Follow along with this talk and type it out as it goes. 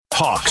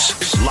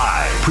Hawks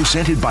Live,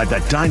 presented by the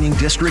Dining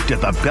District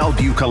at the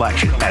Bellevue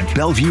Collection at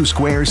Bellevue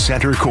Square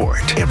Center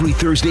Court. Every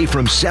Thursday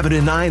from 7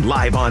 to 9,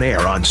 live on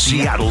air on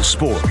Seattle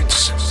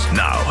Sports.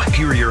 Now,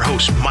 here are your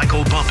hosts,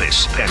 Michael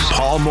Bumpus and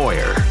Paul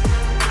Moyer.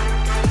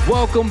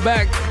 Welcome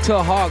back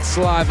to Hawks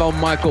Live. I'm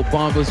Michael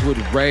Bumpus with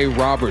Ray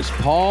Roberts.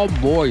 Paul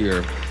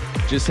Moyer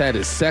just had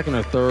his second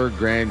or third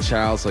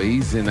grandchild, so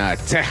he's in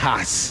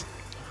Texas,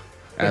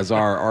 as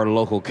our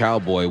local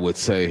cowboy would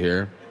say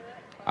here.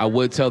 I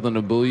would tell them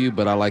to boo you,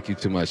 but I like you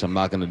too much. I'm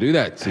not going to do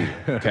that to you,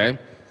 okay?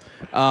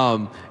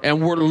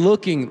 And we're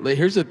looking –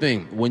 here's the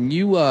thing. When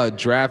you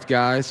draft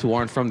guys who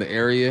aren't from the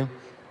area,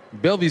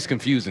 Bellevue's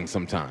confusing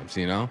sometimes,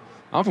 you know?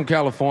 I'm from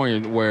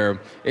California where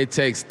it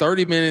takes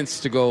 30 minutes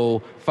to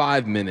go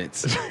 5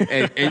 minutes,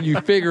 and you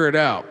figure it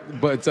out.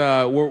 But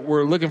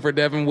we're looking for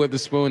Devon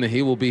Witherspoon, and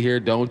he will be here.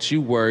 Don't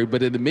you worry.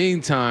 But in the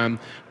meantime,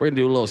 we're going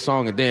to do a little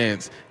song and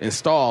dance and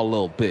stall a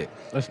little bit.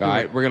 Let's do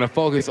it. We're going to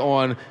focus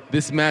on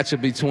this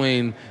matchup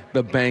between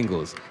the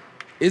Bengals.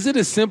 Is it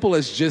as simple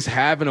as just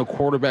having a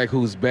quarterback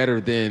who's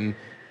better than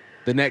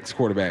the next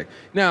quarterback?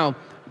 Now,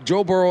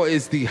 Joe Burrow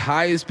is the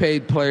highest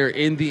paid player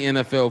in the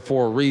NFL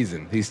for a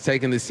reason. He's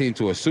taken this team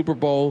to a Super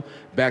Bowl,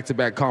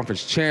 back-to-back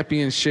conference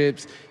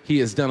championships. He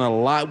has done a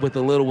lot with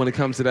a little when it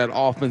comes to that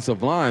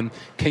offensive line.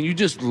 Can you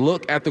just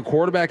look at the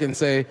quarterback and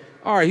say,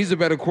 all right, he's a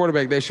better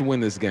quarterback, they should win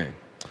this game?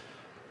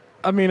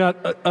 I mean,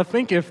 I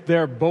think if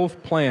they're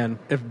both playing,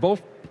 if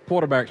both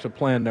quarterbacks are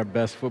playing their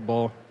best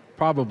football,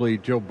 probably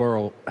Joe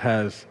Burrow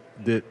has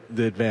the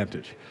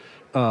advantage.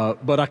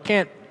 But I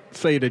can't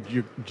say that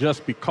you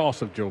just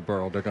because of Joe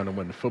Burrow they're going to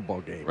win the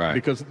football game, right?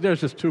 Because there's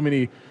just too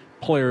many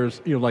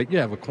players. You know, like you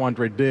have a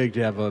Quandre Diggs,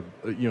 you have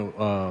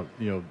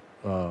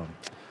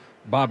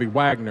Bobby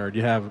Wagner,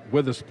 you have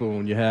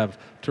Witherspoon, you have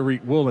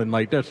Tariq Woolen.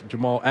 Like there's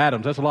Jamal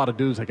Adams. There's a lot of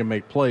dudes that can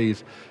make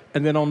plays.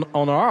 And then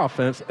on our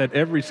offense, at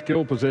every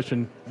skill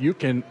position,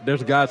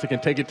 there's guys that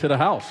can take it to the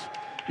house.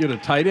 You know,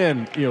 the tight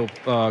end,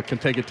 can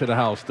take it to the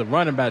house. The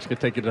running backs can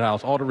take it to the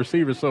house. All the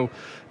receivers. So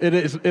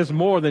it's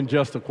more than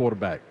just a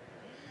quarterback.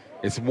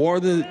 It's more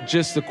than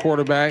just the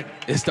quarterback.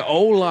 It's the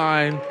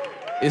O-line.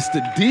 It's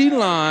the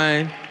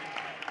D-line.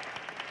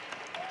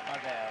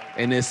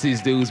 And it's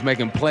these dudes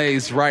making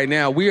plays right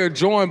now. We are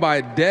joined by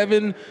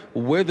Devon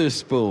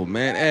Witherspoon,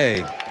 man.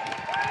 Hey,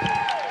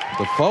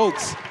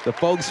 the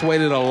folks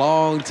waited a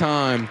long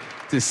time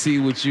to see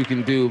what you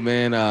can do,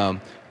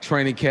 man.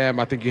 Training camp,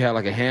 I think you had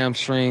like a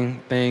hamstring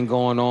thing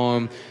going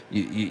on.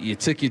 You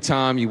took your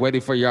time. You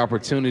waited for your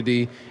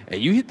opportunity.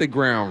 And you hit the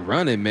ground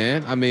running,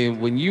 man. I mean,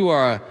 when you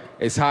are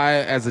as high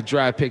as a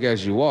draft pick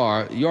as you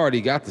are, you already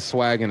got the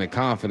swag and the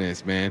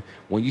confidence, man.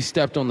 When you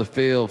stepped on the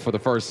field for the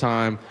first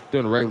time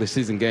during a regular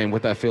season game,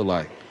 what that feel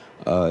like?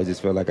 It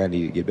just felt like I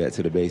needed to get back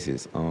to the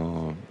basics.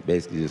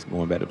 Basically just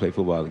going back to play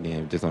football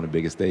again, just on the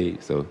biggest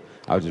stage. So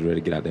I was just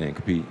ready to get out there and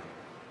compete.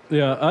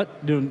 Yeah,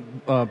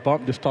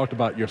 Bump just talked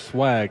about your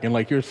swag, and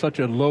like you're such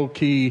a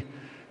low-key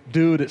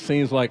dude, it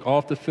seems like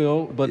off the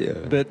field,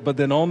 but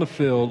then on the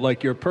field,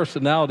 like your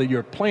personality,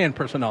 your playing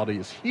personality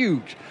is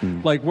huge.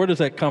 Like, where does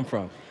that come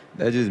from?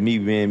 That's just me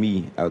being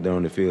me out there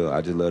on the field.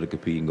 I just love to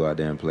compete and go out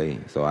there and play.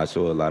 So I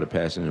show a lot of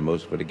passion and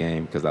emotion for the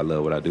game because I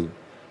love what I do.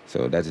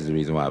 So that's just the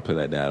reason why I play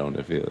like that on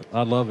the field.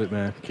 I love it,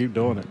 man. Keep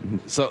doing it.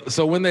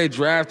 So when they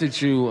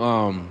drafted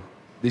you,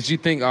 did you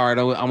think, all right,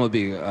 I'm going to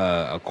be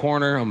a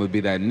corner, I'm going to be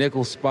that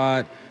nickel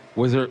spot?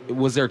 Was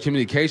there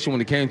communication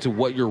when it came to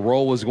what your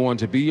role was going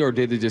to be, or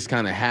did it just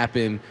kind of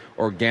happen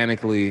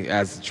organically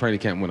as the training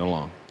camp went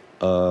along?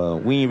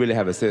 We didn't really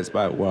have a set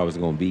spot where I was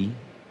going to be.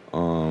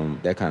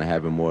 That kind of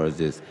happened more as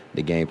just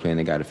the game plan.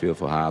 They got a feel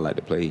for how I like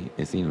to play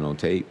and seen it on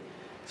tape.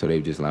 So they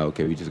were just like,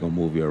 okay, we just going to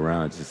move you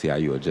around just to see how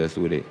you adjust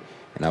with it.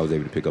 And I was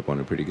able to pick up on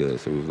it pretty good.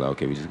 So we was like,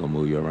 okay, we just going to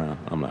move you around.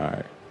 I'm like, all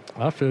right.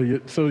 I feel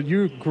you. So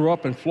you grew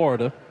up in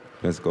Florida.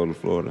 Let's go to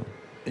Florida.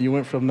 And you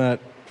went from that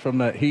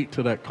heat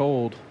to that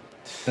cold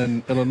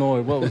in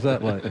Illinois. What was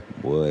that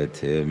like? Boy,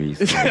 tell me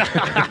something.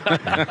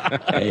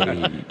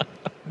 Hey.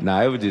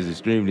 Nah, it was just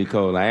extremely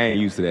cold. I ain't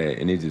used to that.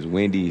 And it's just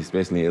windy,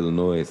 especially in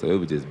Illinois, so it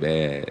was just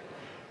bad.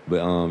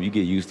 But you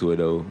get used to it,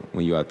 though.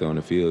 When you're out there on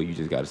the field, you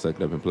just got to suck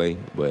it up and play.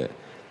 But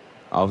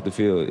off the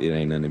field, it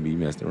ain't nothing to be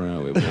messed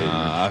around with.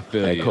 I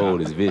feel that cold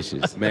is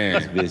vicious. Man,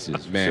 it's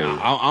vicious. Man, sure.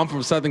 I'm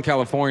from Southern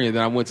California.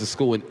 Then I went to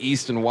school in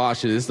Eastern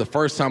Washington. This is the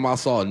first time I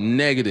saw a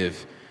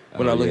negative.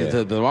 When I looked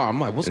at the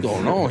I'm like, what's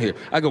going on here?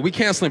 I go, we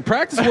canceling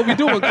practice? What we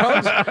doing,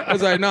 coach? I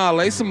was like, nah,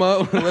 lace them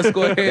up. Let's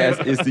go ahead.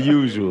 It's the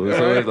usual. Right?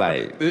 So it's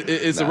like.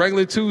 It's a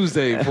regular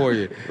Tuesday for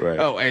you. Right.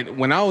 Oh, and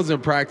when I was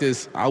in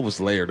practice, I was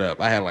layered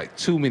up. I had like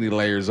too many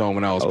layers on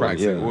when I was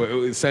practicing.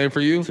 Yeah. Same for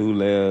you?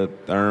 2-layer,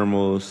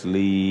 thermal,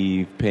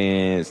 sleeve,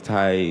 pants,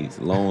 tights,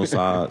 long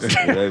socks,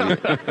 whatever.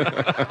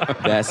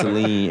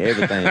 Vaseline,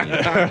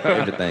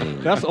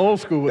 everything. That's old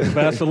school with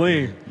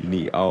Vaseline. You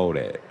need all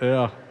that.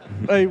 Yeah.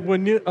 Hey,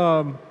 when you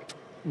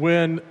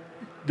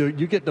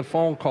get the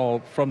phone call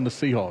from the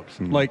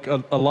Seahawks, like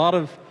a lot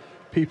of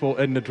people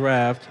in the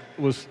draft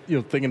was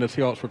thinking the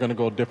Seahawks were going to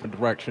go a different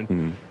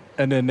direction,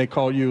 and then they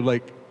call you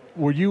like,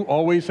 were you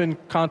always in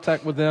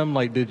contact with them?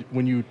 Like,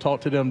 when you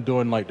talked to them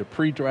during like the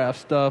pre-draft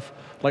stuff,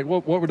 like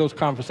what were those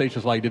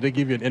conversations like? Did they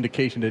give you an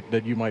indication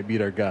that you might be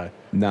their guy?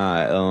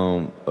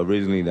 Nah,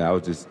 originally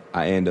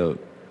I ended up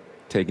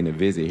taking a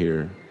visit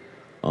here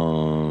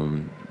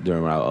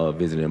during my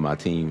visiting my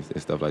teams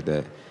and stuff like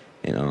that.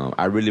 And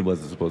I really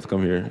wasn't supposed to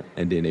come here,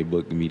 and then they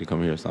booked me to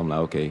come here. So I'm like,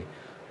 okay,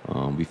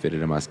 we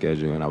fitted in my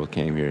schedule, and I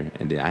came here.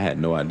 And then I had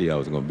no idea I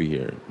was going to be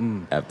here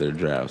after the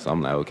draft. So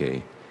I'm like,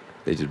 okay,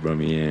 they just brought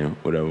me in,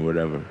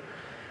 whatever.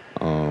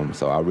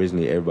 So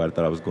everybody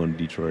thought I was going to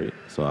Detroit.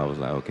 So I was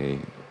like, okay,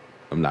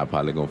 I'm not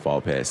probably going to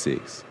fall past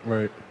 6.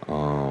 Right.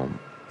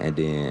 And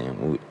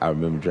then I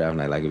remember draft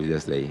night like it was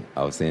yesterday.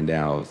 I was sitting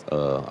down,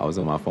 I was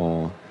on my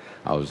phone.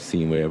 I was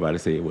seeing where everybody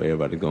said where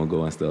everybody's going to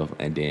go and stuff.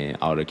 And then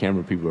all the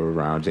camera people were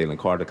around Jalen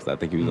Carter because I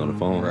think he was on the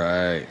phone.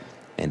 Right.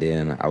 And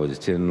then I was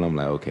just chilling. And I'm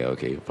like, okay,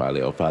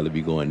 I'll probably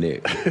be going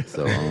next.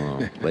 So,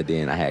 but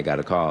then I had got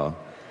a call.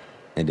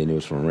 And then it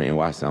was from Renton,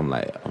 Washington.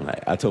 I'm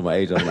like, I told my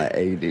agent, I'm like,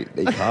 hey,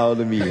 they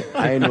calling me.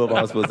 I didn't know if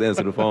I was supposed to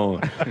answer the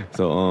phone.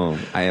 So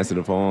I answered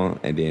the phone,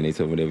 and then they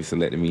told me they were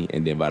selecting me.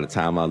 And then by the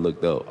time I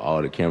looked up,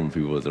 all the camera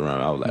people was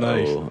around. I was like,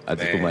 nice. I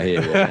just put my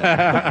head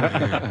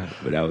down.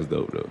 But that was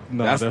dope, though.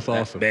 No, that's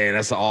awesome. Man,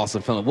 that's an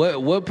awesome feeling.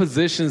 What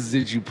positions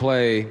did you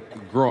play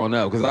growing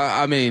up? Because,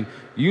 I mean,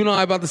 you know,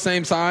 I'm about the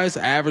same size,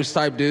 average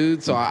type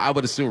dude. So I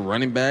would assume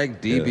running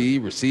back,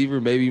 DB, receiver,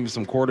 maybe even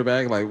some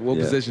quarterback. Like, what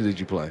position did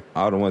you play?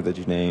 All the ones that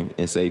you named,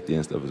 and safety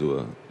and stuff as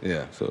well.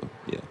 Yeah. So,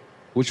 yeah.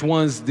 Which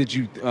ones did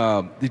you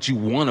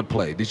want to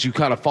play? Did you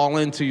kind of fall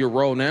into your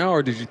role now,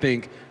 or did you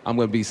think I'm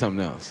going to be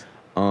something else?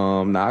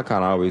 I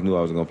kind of always knew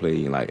I was going to play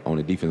like on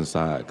the defensive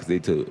side because they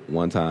took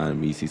one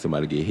time me see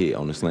somebody get hit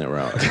on the slant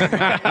route.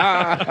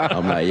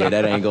 I'm like, yeah,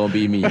 that ain't going to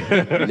be me.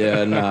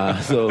 Yeah, nah.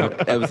 So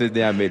ever since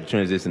then, I made the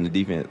transition to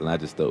defense, and I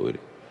just stuck with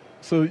it.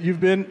 So you've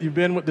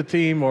been with the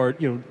team, or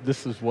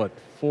this is what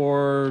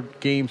 4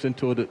 games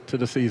into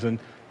the season.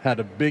 Had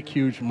a big,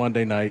 huge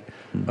Monday night.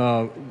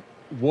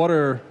 What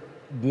are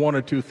 1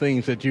 or 2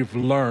 things that you've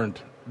learned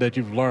since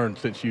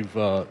you've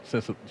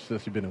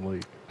been in the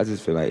league? I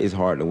just feel like it's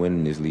hard to win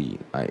in this league.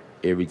 Like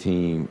every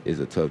team is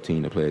a tough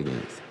team to play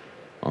against.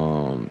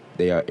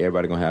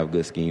 Everybody gonna have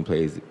good scheme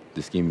plays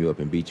to scheme you up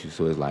and beat you.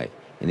 So it's like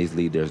in this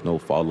league, there's no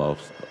fall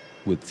offs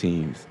with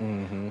teams.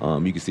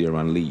 Mm-hmm. You can see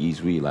around the league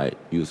each week. Like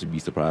you would be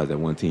surprised that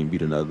one team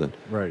beat another.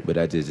 Right. But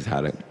that's just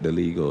how the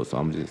league goes.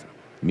 So it's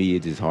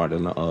just hard to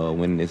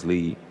win in this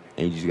league,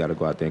 and you just got to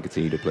go out there and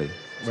continue to play.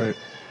 So. Right.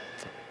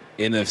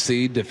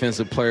 NFC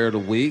Defensive Player of the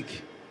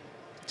Week,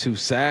 2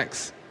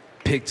 sacks,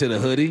 pick to the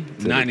hoodie,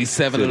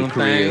 97 of them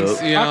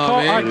things. You know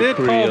I did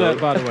call that,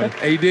 by the way.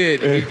 He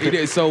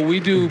did. So we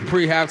do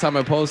pre-halftime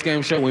and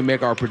post-game show. We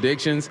make our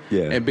predictions.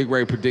 Yeah. And Big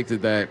Ray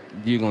predicted that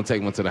you're going to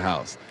take one to the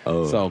house.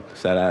 Oh, so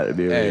shout out to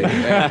Big Ray. Big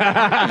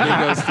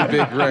ups to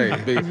Big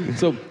Ray.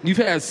 So you've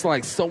had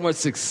like so much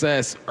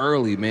success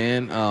early,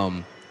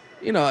 man.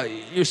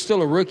 You're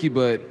still a rookie,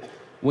 but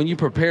when you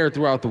prepare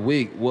throughout the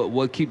week,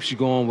 what keeps you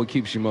going? What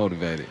keeps you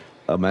motivated?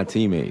 My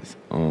teammates,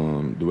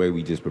 the way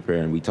we just prepare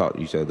and we talk to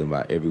each other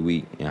about every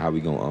week and how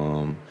we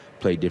gonna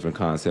play different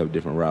concepts,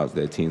 different routes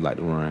that teams like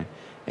to run.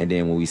 And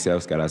then when we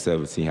self-scout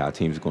ourselves and see how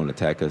teams are going to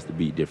attack us to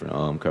beat different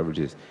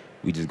coverages,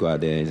 we just go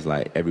out there and it's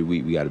like every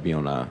week we got to be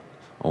on our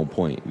own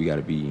point. We got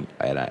to be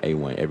at our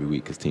A1 every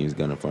week because teams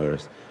gunning for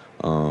us.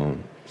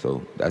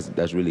 So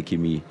that's really keep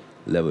me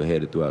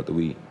level-headed throughout the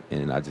week.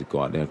 And I just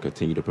go out there and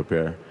continue to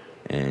prepare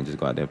and just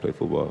go out there and play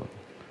football.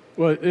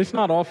 Well, it's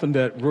not often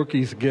that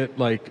rookies get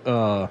like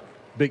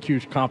big,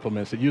 huge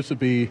compliments. It used to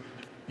be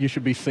you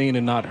should be seen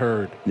and not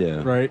heard.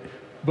 Yeah. Right?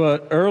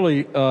 But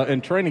early in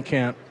training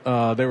camp,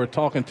 they were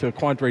talking to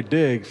Quandre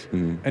Diggs,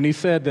 and he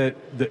said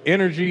that the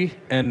energy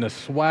and the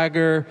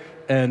swagger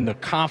and the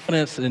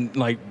confidence and,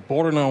 like,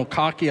 bordering on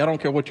cocky, I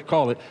don't care what you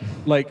call it,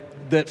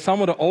 like, that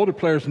some of the older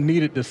players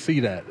needed to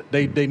see that.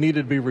 They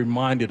needed to be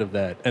reminded of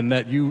that, and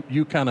that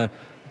you kind of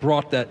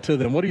brought that to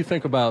them. What do you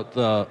think about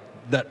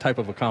that type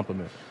of a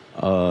compliment?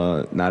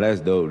 Now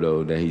that's dope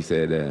though that he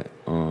said that.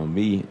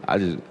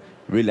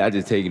 I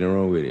just take it and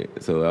run with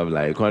it. So I was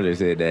like, Quandre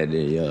said that,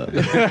 then yeah,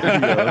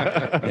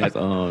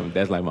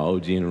 that's like my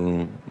OG in the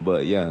room.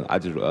 But yeah, I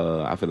feel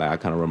like I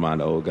kind of remind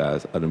the old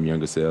guys of them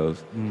younger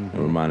selves and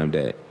remind them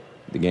that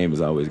the game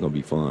is always gonna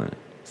be fun.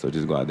 So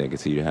just go out there and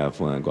continue to have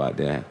fun. Go out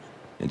there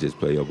and just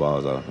play your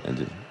balls off and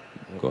just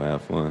go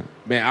have fun.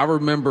 Man, I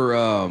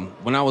remember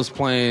when I was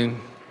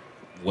playing.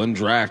 Wasn't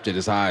drafted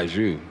as high as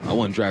you. I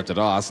wasn't drafted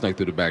at all. I snuck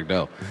through the back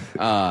door.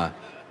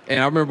 And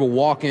I remember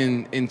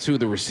walking into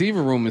the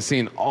receiver room and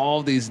seeing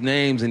all these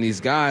names and these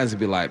guys and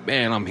be like,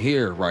 man, I'm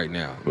here right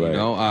now. Right. You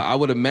know, I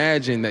would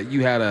imagine that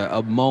you had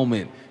a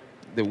moment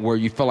where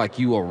you felt like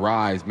you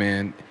arrived,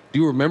 man. Do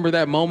you remember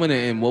that moment,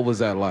 and what was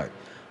that like?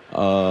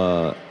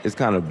 It's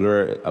kind of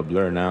a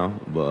blur now.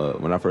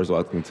 But when I first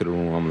walked into the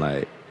room, I'm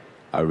like,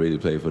 I really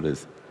played for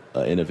this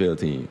NFL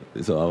team.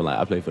 So I was like,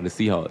 I play for the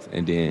Seahawks.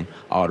 And then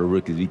all the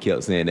rookies, we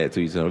kept saying that to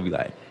each other. We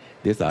like,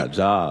 this our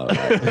job.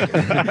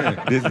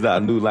 Like, this is our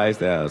new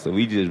lifestyle. So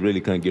we just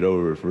really couldn't get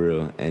over it for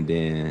real. And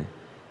then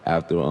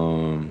after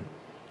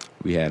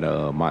we had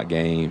a mock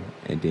game,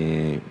 and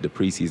then the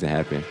preseason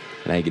happened,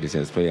 and I didn't get a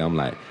chance to play.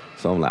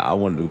 So I'm like, I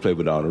wanted to play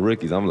with all the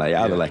rookies. I'm like,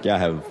 y'all look like y'all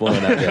having fun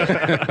out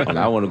there. I'm like,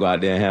 I want to go out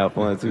there and have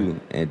fun too.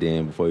 And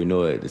then before you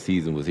know it, the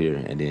season was here,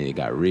 and then it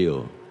got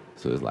real.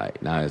 So it's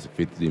like, now it's a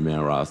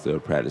 53-man roster,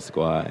 practice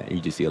squad, and you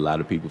just see a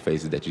lot of people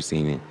faces that you've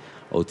seen in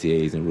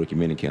OTAs and rookie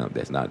minicamp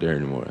that's not there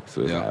anymore.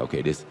 So it's like,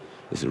 okay, this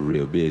is a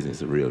real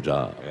business, a real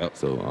job.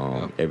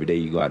 So every day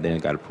you go out there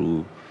and got to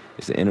prove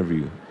it's an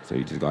interview. So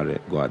you just got to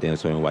go out there and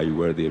show them why you're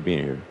worthy of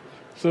being here.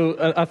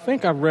 So I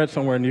think I've read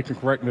somewhere, and you can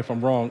correct me if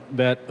I'm wrong,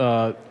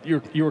 that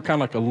you were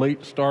kind of like a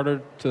late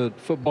starter to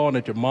football, and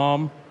that your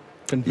mom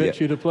convinced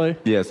you to play?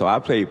 Yeah, so I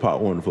played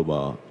part one of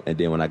football, and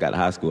then when I got to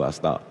high school, I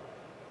stopped.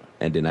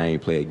 And then I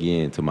ain't play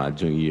again until my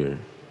junior year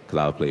because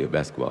I was playing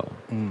basketball.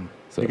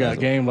 So you got a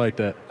game like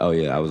that? Oh,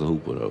 yeah, I was a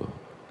hooper, though.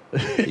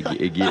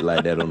 it get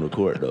like that on the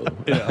court, though.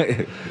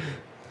 Yeah.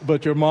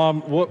 But your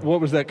mom, what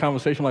was that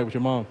conversation like with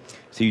your mom?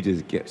 She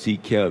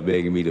kept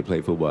begging me to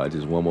play football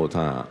just one more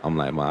time. I'm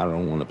like, Mom, I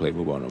don't want to play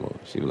football no more.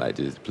 She was like,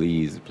 just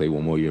please play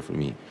one more year for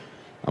me.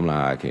 I'm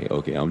like,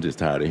 okay, I'm just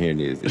tired of hearing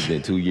this. It's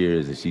been 2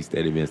 years, and she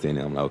steady been saying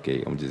that. I'm like,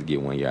 okay, I'm just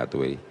get 1 year out the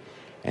way.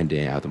 And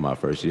then after my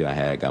first year,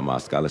 I got my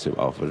scholarship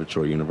offer to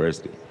Troy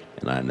University.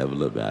 And I never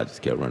looked back. I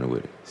just kept running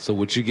with it. So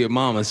what you get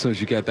Mom as soon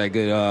as you got that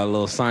good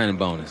little signing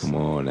bonus? Come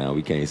on now.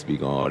 We can't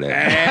speak on all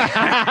that.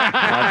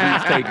 I'll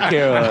be taken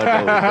care of,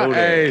 though.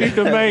 Hey, keep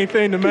the main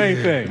thing the main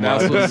thing.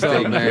 That's what's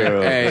up,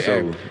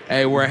 man.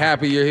 Hey, we're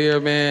happy you're here,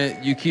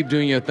 man. You keep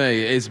doing your thing.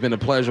 It's been a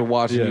pleasure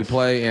watching you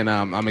play, and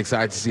I'm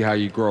excited to see how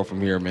you grow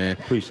from here, man.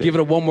 Give it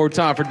a one more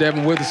time for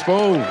Devon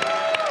Witherspoon.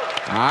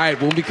 All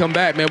right, when we come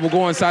back, man, we'll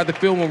go inside the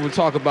film and we'll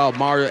talk about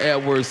Mario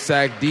Edwards'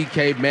 sack,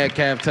 DK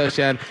Metcalf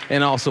touchdown,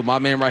 and also my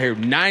man right here,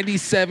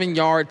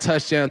 97-yard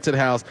touchdown to the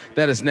house.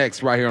 That is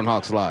next right here on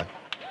Hawks Live.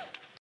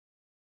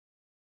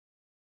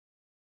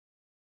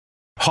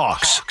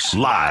 Hawks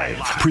Live,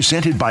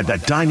 presented by the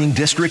Dining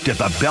District at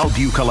the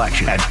Bellevue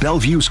Collection at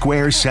Bellevue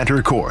Square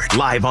Center Court.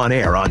 Live on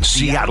air on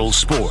Seattle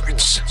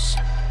Sports.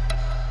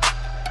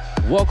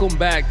 Welcome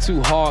back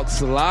to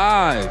Hawks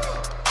Live.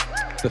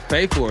 The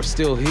faithful are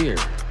still here.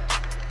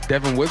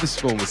 Devon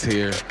Witherspoon was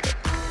here,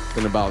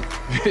 and about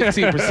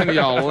 15% of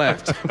y'all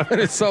left. But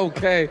it's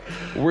okay.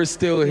 We're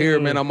still here,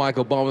 man. I'm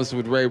Michael Bumpus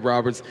with Ray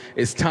Roberts.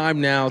 It's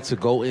time now to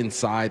go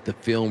inside the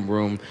film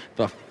room.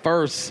 The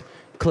first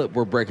clip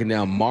we're breaking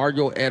down,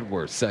 Mario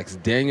Edwards sacks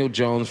Daniel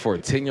Jones for a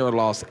 10-yard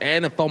loss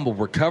and a fumble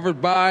recovered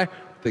by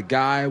the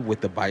guy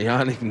with the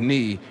bionic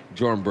knee,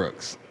 Jordan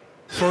Brooks.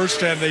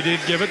 First, and they did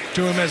give it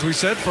to him, as we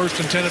said,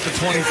 1st and 10 at the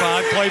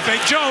 25. Play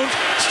fake. Jones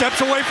steps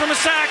away from a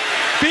sack.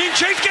 Being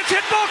chased, gets hit,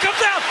 ball comes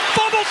out.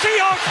 Fumble,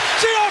 Seahawks.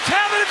 Seahawks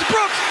have it. It's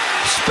Brooks.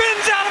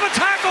 Spins out of a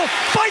tackle.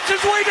 Fights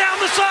his way down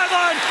the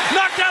sideline.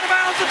 Knocked out of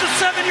bounds at the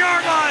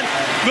 7-yard line.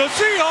 The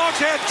Seahawks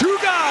had two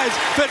guys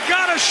that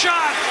got a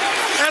shot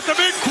at the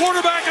big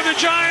quarterback of the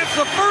Giants.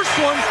 The first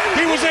one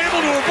he was able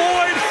to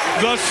avoid.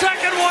 The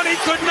second one he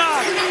could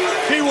not.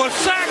 He was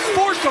sacked,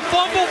 forced a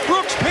fumble.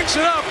 Brooks picks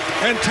it up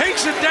and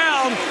takes it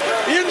down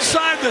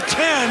inside the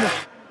 10.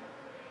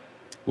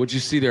 What'd you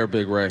see there,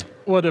 Big Ray?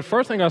 Well, the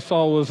first thing I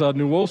saw was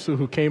Nwosu,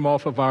 who came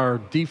off of our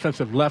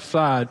defensive left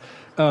side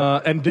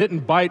and didn't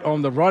bite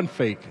on the run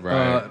fake.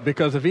 Right.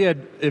 Because if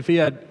he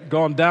had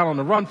gone down on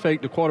the run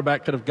fake, the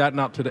quarterback could have gotten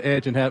out to the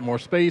edge and had more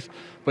space.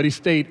 But he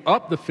stayed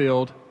up the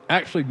field,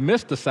 actually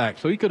missed the sack.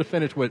 So he could have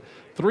finished with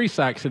 3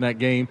 sacks in that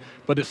game,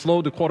 but it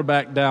slowed the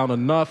quarterback down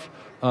enough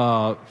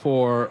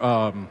for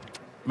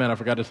I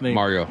forgot his name.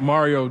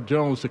 Mario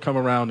Jones to come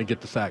around and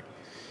get the sack.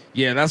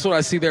 Yeah, that's what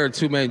I see there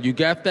too, man. You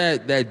got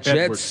that jet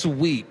Edwards.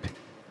 sweep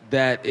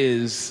that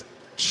is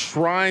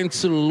trying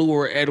to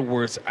lure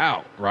Edwards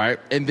out, right?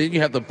 And then you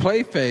have the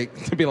play fake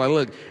to be like,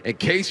 look, in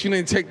case you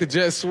didn't take the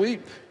jet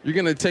sweep, you're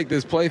going to take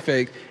this play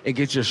fake and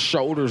get your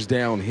shoulders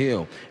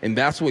downhill. And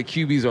that's what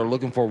QBs are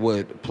looking for,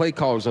 what play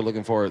callers are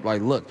looking for.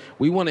 Like, look,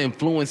 we want to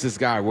influence this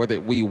guy, whether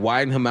we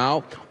widen him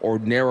out or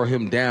narrow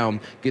him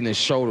down, getting his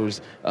shoulders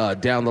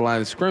down the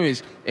line of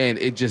scrimmage, and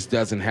it just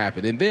doesn't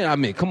happen. And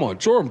then, come on,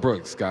 Jordan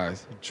Brooks,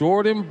 guys.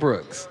 Jordan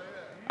Brooks.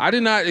 I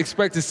did not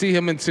expect to see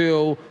him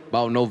until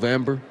about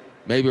November,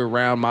 maybe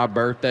around my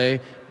birthday,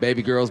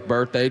 baby girl's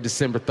birthday,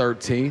 December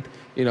 13th,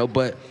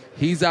 but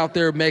he's out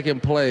there making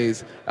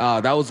plays.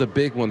 That was a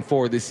big one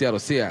for the Seattle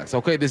Seahawks.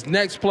 Okay, this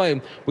next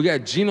play, we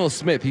got Geno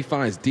Smith. He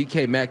finds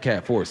DK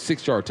Metcalf for a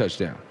 6-yard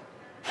touchdown.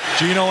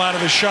 Geno out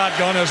of the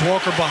shotgun as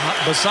Walker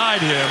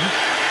beside him,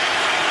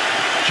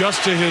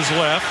 just to his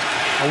left,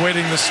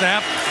 awaiting the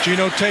snap.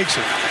 Geno takes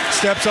it,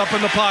 steps up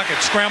in the pocket,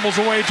 scrambles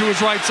away to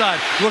his right side,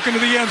 looking to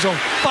the end zone,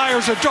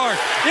 fires a dart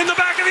in the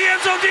back of the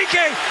end zone.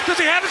 DK, does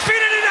he have his feet?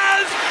 And he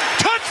does!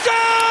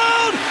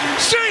 Touchdown,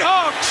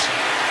 Seahawks!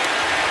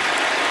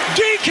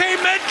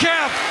 DK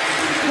Metcalf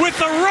with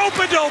the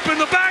rope-a-dope in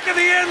the back of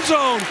the end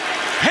zone,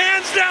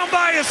 hands down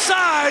by his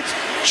sides.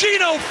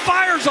 Geno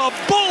fires a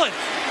bullet,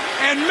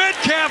 and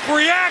Metcalf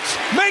reacts,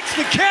 makes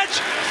the catch,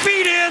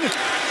 feet in,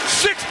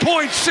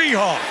 6-point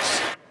Seahawks.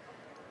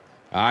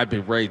 All right,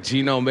 Big Ray.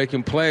 Geno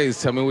making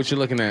plays. Tell me what you're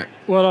looking at.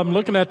 Well, I'm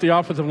looking at the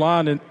offensive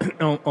line and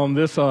on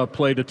this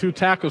play. The two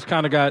tackles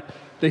kind of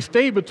they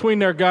stayed between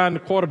their guy and the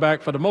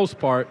quarterback for the most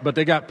part, but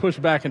they got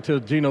pushed back into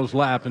Geno's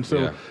lap. And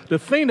so the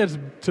thing that's,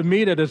 to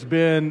me, that has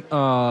been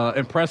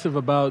impressive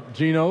about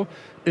Geno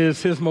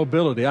is his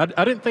mobility. I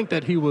didn't think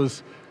that he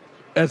was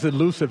as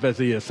elusive as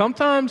he is.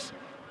 Sometimes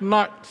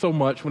not so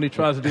much when he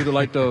tries to do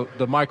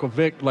the Michael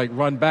Vick,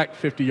 run back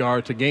 50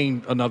 yards to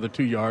gain another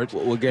 2 yards.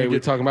 What game we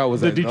talking about?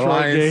 Was the that Detroit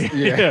Lions?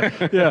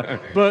 game? Yeah.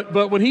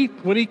 But when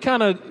he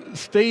kind of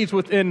stays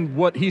within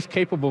what he's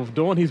capable of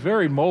doing, he's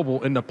very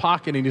mobile in the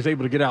pocket and he's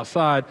able to get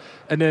outside.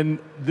 And then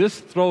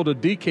this throw to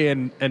DK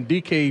and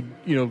DK,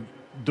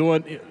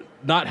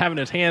 not having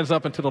his hands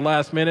up until the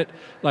last minute.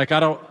 I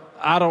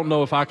don't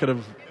know if I could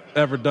have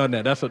ever done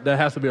that. That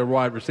has to be a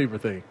wide receiver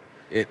thing.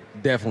 It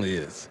definitely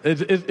is.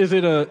 Is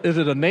it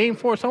a name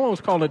for it? Someone was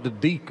calling it the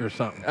Deke or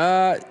something.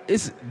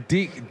 It's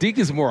Deke. Deke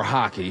is more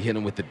hockey,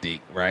 hitting with the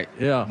Deke, right?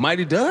 Yeah.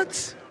 Mighty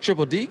Ducks,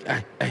 triple Deke.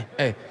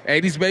 Hey,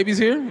 these babies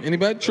here?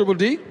 Anybody? Triple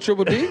Deke,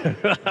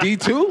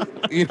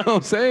 D2. You know what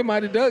I'm saying?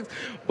 Mighty Ducks.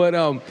 But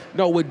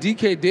no, what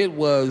DK did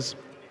was,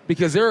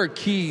 because there are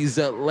keys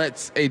that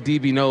lets a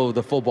DB know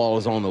the football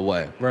is on the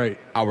way. Right.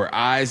 Our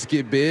eyes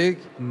get big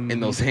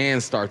and those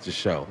hands start to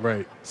show.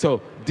 Right. So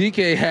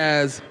DK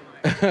has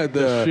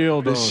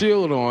the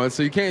shield on,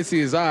 so you can't see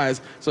his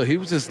eyes. So he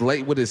was just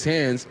late with his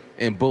hands,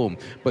 and boom.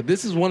 But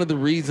this is one of the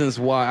reasons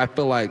why I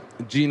feel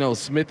like Geno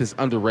Smith is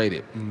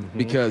underrated,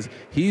 because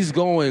he's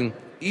going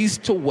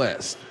east to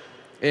west.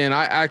 And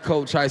I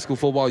coach high school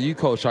football. You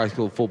coach high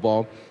school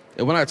football.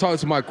 And when I talk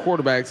to my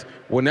quarterbacks,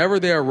 whenever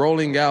they're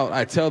rolling out,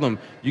 I tell them,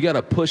 you got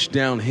to push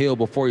downhill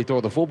before you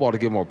throw the football to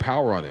get more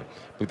power on it.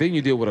 But then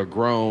you deal with a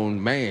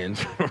grown man.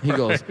 He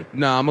goes,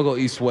 nah, I'm going to go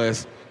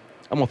east-west.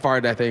 I'm going to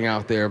fire that thing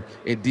out there,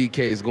 and DK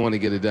is going to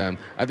get it done.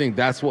 I think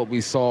that's what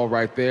we saw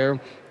right there.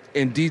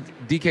 And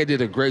DK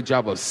did a great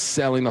job of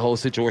selling the whole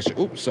situation.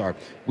 Oops, sorry.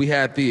 We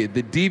had the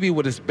DB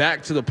with his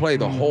back to the play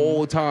the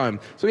whole time,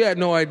 so he had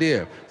no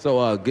idea.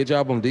 So good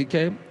job on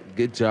DK.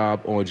 Good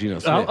job on Geno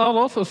Smith. I'll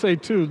also say,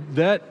 too,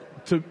 that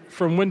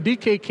from when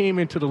DK came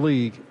into the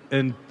league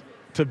and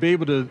to be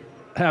able to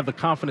have the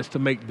confidence to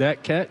make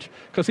that catch,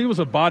 because he was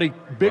a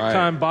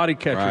big-time body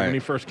catcher when he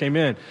first came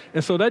in.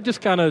 And so that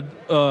just kind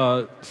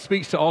of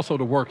speaks to also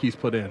the work he's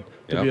put in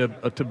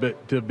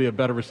to be a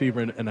better receiver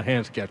and a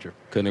hands catcher.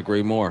 Couldn't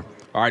agree more.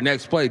 All right,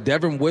 next play.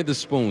 Devon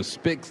Witherspoon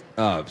picks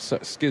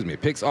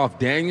off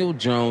Daniel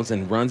Jones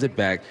and runs it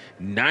back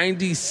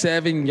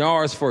 97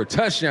 yards for a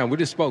touchdown. We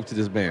just spoke to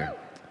this man.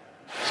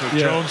 So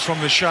Jones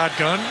from the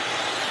shotgun,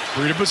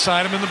 Breida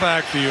beside him in the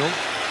backfield.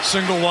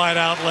 Single wide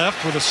out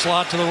left with a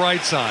slot to the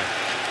right side.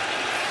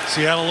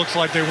 Seattle looks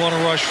like they want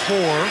to rush 4.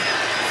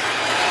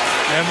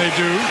 And they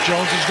do.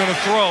 Jones is going to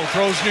throw.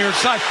 Throws near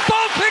side.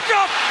 Ball picked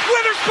up.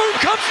 Witherspoon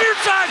comes near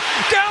side.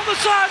 Down the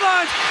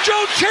sidelines.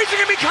 Jones chasing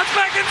him. He cuts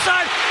back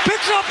inside.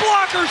 Picks up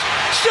blockers.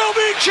 Still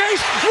being chased.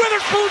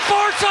 Witherspoon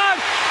far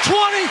side.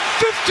 20,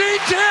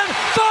 15, 10,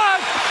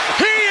 5.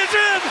 He is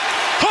in.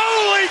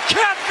 Holy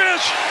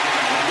catfish.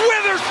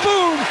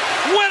 Witherspoon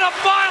went a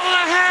mile and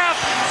a half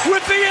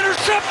with the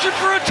interception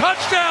for a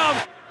touchdown.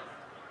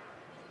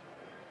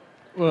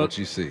 Well, what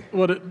you see?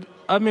 Well,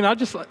 I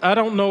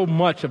don't know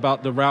much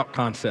about the route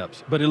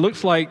concepts, but it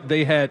looks like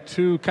they had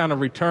two kind of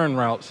return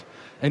routes,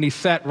 and he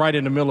sat right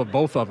in the middle of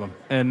both of them,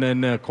 and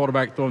then the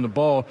quarterback threw him the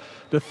ball.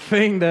 The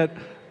thing that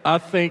I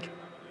think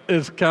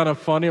is kind of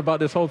funny about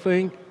this whole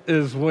thing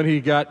is when he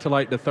got to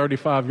the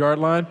 35-yard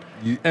line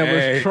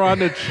was trying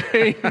to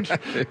change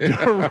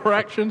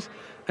directions,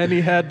 and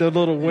he had the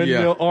little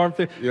windmill arm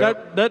thing.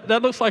 Yep.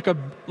 That looks like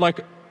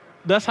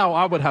that's how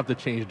I would have to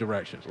change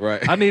directions.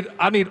 Right. I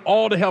need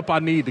all the help I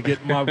need to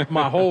get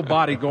my whole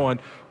body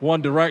going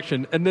one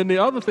direction. And then the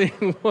other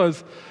thing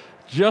was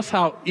just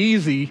how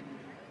easy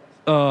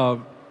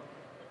Tariq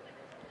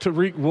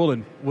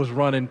Woolen was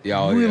running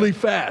really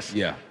fast.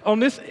 Yeah. On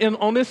this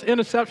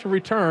interception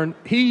return,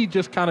 he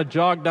just kind of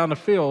jogged down the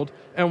field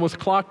and was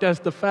clocked as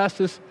the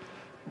fastest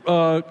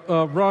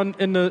run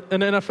in the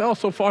NFL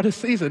so far this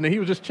season, and he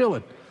was just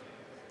chilling.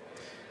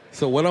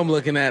 So what I'm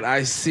looking at,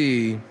 I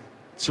see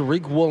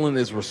Tariq Woolen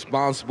is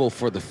responsible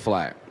for the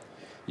flat.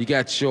 You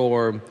got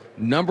your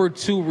number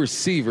 2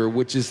 receiver,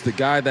 which is the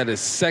guy that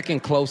is second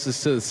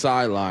closest to the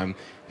sideline.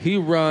 He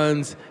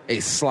runs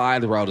a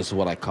slide route is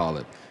what I call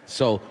it.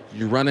 So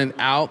you're running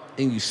out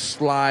and you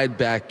slide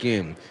back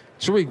in.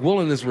 Tariq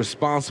Woolen is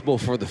responsible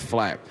for the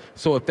flat.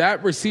 So if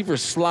that receiver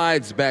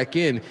slides back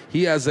in,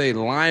 he has a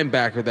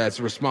linebacker that's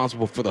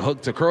responsible for the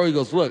hook to curl. He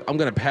goes, look, I'm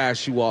going to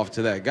pass you off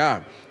to that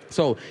guy.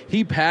 So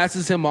he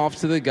passes him off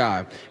to the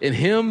guy. And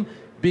him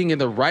being in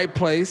the right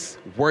place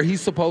where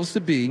he's supposed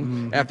to be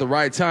at the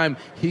right time,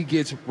 he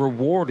gets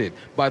rewarded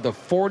by the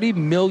 $40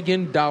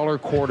 million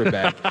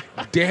quarterback,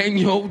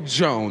 Daniel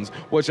Jones,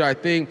 which I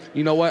think,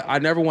 you know what? I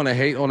never want to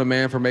hate on a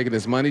man for making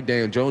his money.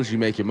 Daniel Jones, you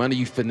make your money,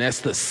 you finesse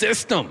the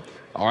system.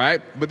 All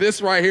right? But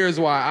this right here is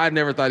why I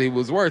never thought he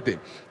was worth it.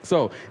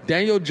 So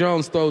Daniel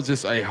Jones throws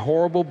just a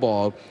horrible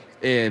ball,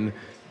 and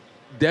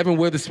Devon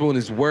Witherspoon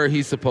is where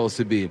he's supposed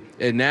to be.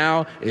 And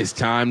now it's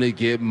time to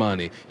get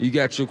money. You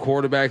got your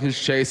quarterback who's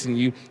chasing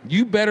you.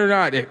 You better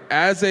not,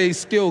 as a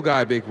skill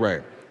guy, Big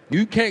Ray,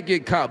 you can't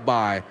get caught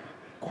by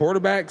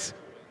quarterbacks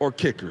or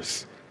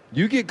kickers.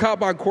 You get caught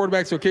by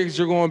quarterbacks or kickers,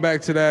 you're going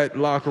back to that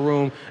locker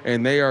room,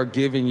 and they are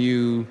giving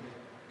you,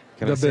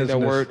 can I say that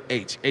word?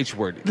 H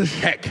word.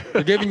 Heck.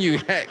 They're giving you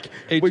heck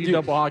when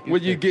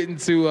you get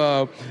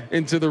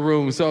into the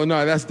room. So,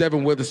 no, that's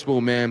Devon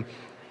Witherspoon, man.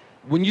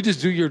 When you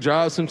just do your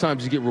job,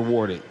 sometimes you get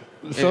rewarded.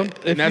 And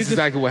that's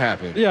exactly what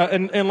happened. Yeah,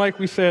 and like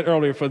we said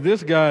earlier, for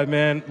this guy,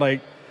 man,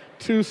 like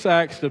 2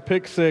 sacks, the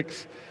pick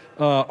 6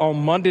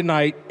 on Monday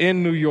night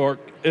in New York,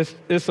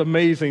 it's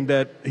amazing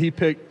that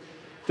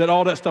that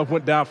all that stuff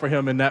went down for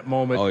him in that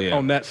moment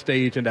on that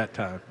stage and that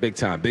time. Big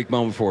time. Big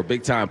moment for a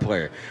big-time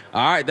player.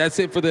 All right, that's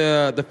it for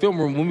the film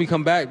room. When we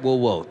come back,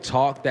 we'll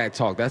talk that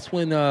talk. That's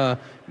when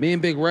me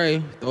and Big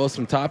Ray throw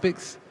some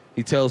topics.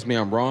 He tells me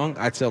I'm wrong.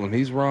 I tell him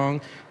he's wrong.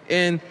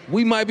 And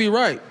we might be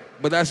right,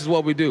 but that's just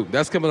what we do.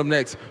 That's coming up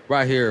next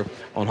right here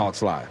on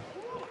Hawks Live.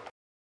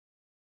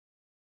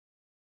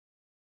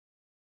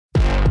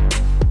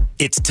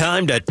 It's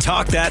time to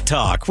talk that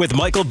talk with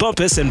Michael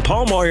Bumpus and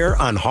Paul Moyer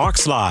on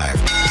Hawks Live.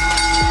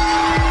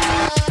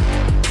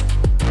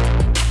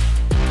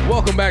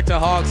 Welcome back to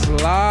Hawks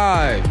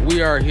Live.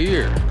 We are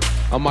here.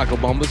 I'm Michael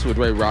Bumpus with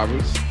Ray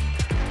Roberts.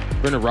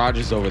 Brendan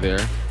Rogers over there.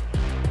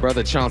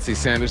 Brother Chauncey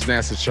Sanders,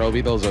 NASA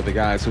Chobe. Those are the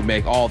guys who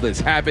make all this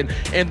happen.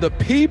 And the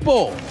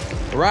people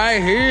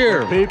right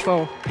here.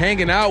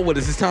 Hanging out with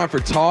us. It's time for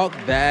Talk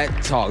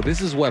That Talk. This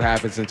is what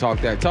happens in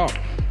Talk That Talk.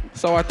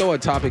 So I throw a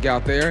topic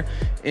out there.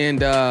 And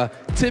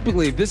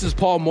typically, if this is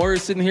Paul Moyer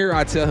sitting here,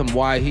 I tell him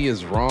why he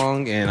is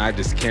wrong, and I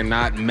just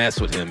cannot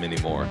mess with him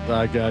anymore.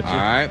 I got you. All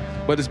right?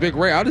 But it's Big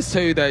Ray. I'll just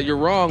tell you that you're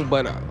wrong,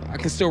 but I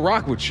can still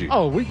rock with you.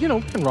 Oh, we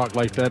can rock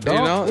like that,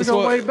 dog. We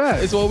go way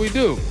back. It's what we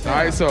do. Yeah. All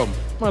right, so.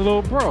 My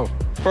little bro.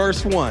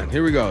 First one.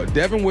 Here we go.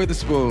 Devon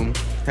Witherspoon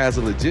has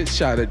a legit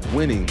shot at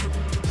winning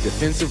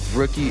Defensive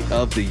Rookie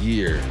of the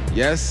Year.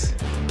 Yes?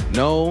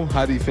 No?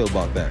 How do you feel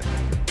about that?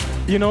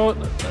 You know,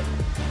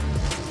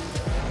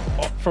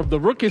 from the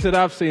rookies that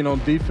I've seen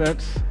on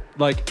defense,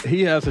 like,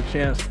 he has a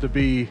chance to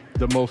be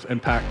the most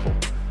impactful.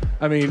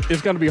 I mean,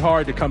 it's going to be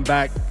hard to come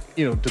back,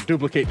 to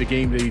duplicate the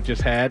game that he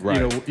just had.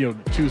 Right.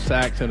 2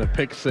 sacks and a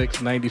pick 6,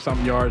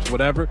 90-something yards,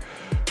 whatever.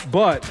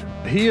 But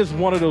he is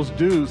one of those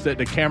dudes that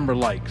the camera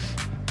likes.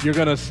 They're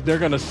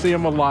gonna see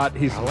him a lot.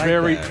 He's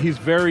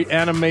very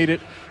animated,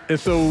 and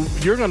so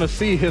you're gonna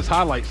see his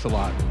highlights a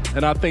lot.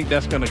 And I think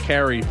that's gonna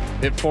carry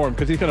it for him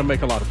because he's gonna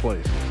make a lot of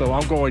plays. So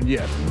I'm going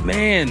yes.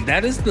 Man,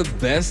 that is the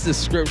best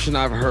description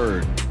I've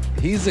heard.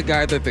 He's a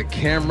guy that the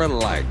camera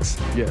likes.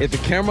 Yes. If the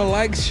camera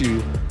likes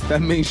you,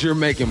 that means you're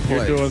making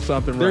plays. You're doing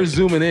something right. They're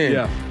zooming in.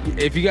 Yeah.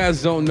 If you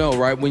guys don't know,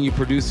 right, when you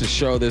produce a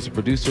show, there's a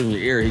producer in your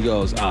ear. He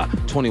goes,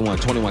 21,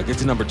 get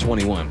to number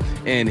 21.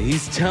 And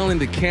he's telling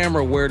the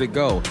camera where to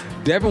go.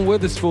 Devon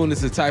Witherspoon is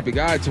the type of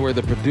guy to where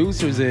the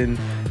producer's in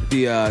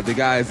the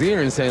guy's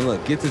ear and saying,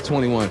 look, get to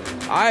 21.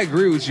 I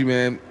agree with you,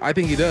 man. I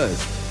think he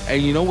does.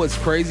 And you know what's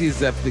crazy is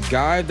that the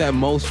guy that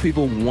most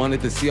people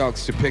wanted the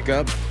Seahawks to pick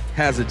up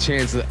has a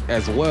chance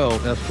as well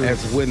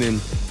as winning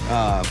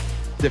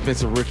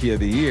Defensive Rookie of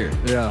the Year.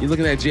 Yeah. You're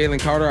looking at Jalen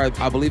Carter.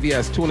 I believe he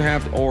has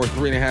 2.5 or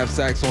 3.5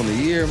 sacks on the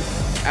year.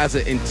 As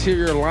an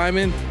interior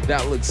lineman,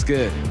 that looks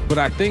good. But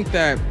I think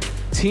that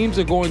teams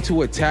are going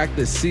to attack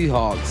the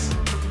Seahawks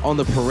on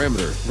the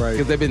perimeter. Right.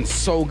 Because they've been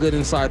so good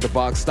inside the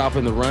box,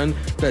 stopping the run,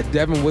 that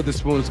Devon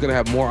Witherspoon is going to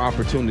have more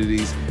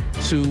opportunities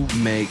to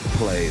make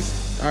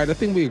plays. All right, I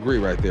think we agree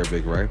right there,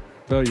 Big Ray.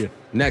 Oh, yeah.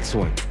 Next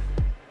one.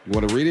 You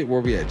want to read it?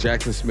 Where we at?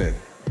 Jackson Smith.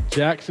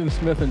 Jackson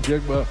Smith and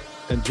Jigba.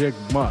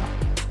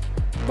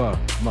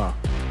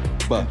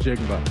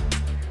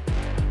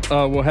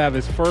 Will have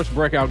his first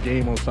breakout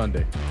game on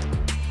Sunday.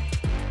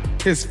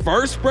 His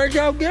first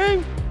breakout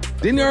game?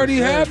 Didn't he already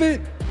have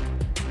it?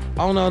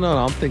 Oh, no.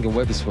 I'm thinking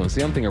Witherspoon.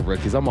 See, I'm thinking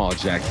rookies. I'm all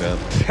jacked up.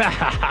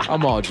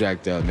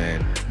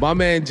 Man. My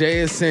man,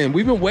 JSN.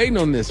 We've been waiting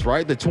on this,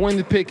 right? The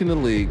 20th pick in the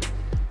league.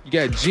 You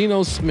got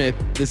Geno Smith,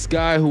 this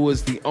guy who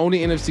was the only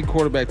NFC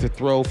quarterback to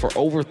throw for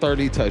over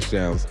 30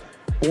 touchdowns,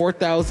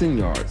 4,000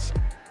 yards.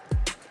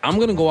 I'm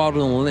going to go out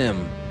on a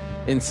limb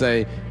and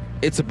say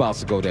it's about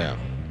to go down.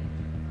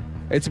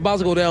 It's about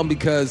to go down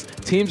because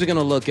teams are going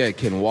to look at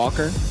Ken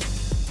Walker,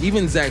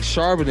 even Zach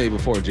Charbonnet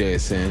before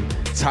JSN,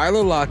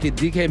 Tyler Lockett,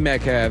 DK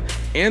Metcalf,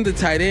 and the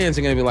tight ends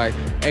are going to be like,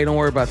 hey, don't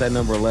worry about that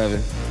number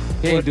 11.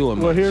 He ain't doing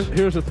much. Well,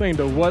 here's the thing,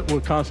 though. What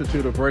would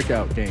constitute a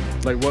breakout game?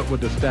 Like, what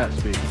would the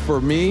stats be? For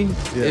me,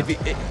 yeah.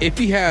 if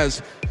he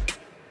has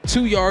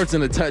 2 yards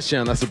and a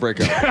touchdown, that's a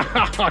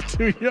breakout.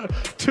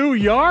 2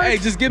 yards? Hey,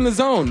 just get in the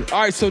zone.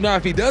 All right, so now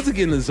if he doesn't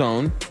get in the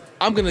zone,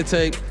 I'm going to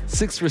take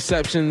 6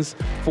 receptions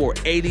for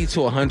 80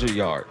 to 100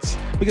 yards.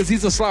 Because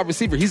he's a slot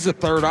receiver. He's the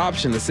third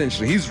option,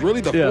 essentially. He's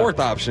really the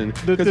fourth option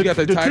because you got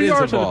the tight ends involved. 2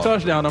 yards and a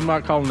touchdown, I'm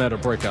not calling that a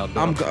breakout.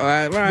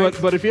 Right.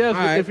 But if he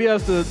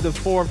has the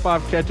 4 or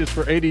 5 catches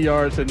for 80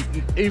 yards and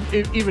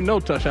even no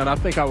touchdown, I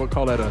think I would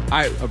call that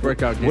a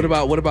breakout game.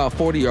 What about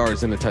 40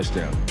 yards and a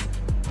touchdown?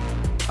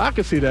 I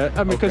can see that.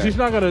 I mean, because he's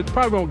not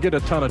probably won't get a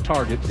ton of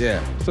targets.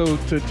 Yeah. So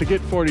to get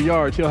 40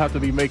 yards, he'll have to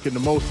be making the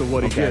most of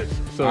what he gets.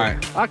 So all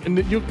right.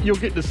 You'll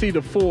get to see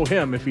the full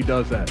him if he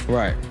does that.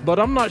 Right. But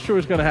I'm not sure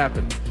it's going to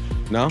happen.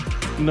 No.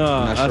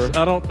 No, Not sure?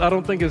 I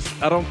don't think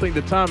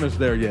the time is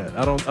there yet.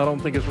 I don't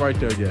think it's right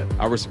there yet.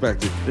 I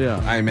respect it.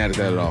 Yeah. I ain't mad at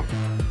that at all.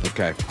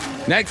 Okay.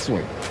 Next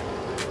one.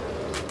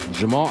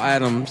 Jamal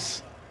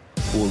Adams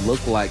will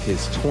look like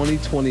his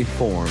 2020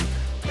 form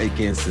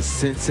against the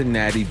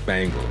Cincinnati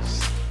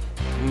Bengals.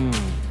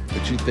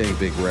 What you think,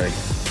 Big Ray?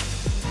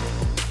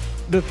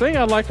 The thing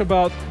I like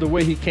about the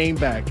way he came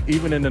back,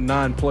 even in the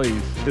 9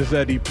 plays, is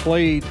that he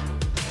played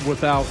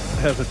without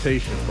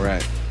hesitation.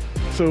 Right.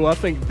 So I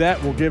think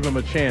that will give him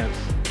a chance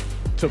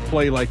to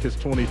play like his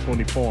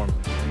 2020 form,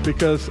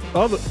 because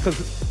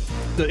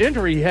the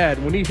injury he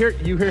had, when you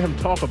hear him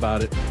talk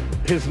about it,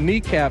 his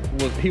kneecap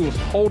he was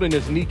holding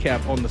his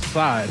kneecap on the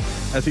side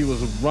as he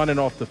was running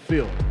off the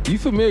field. You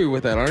familiar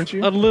with that, aren't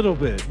you? A little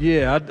bit,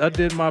 yeah. I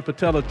did my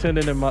patella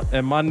tendon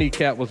and my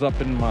kneecap was up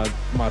in my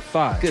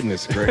thigh.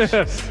 Goodness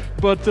gracious.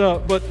 but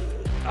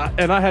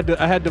I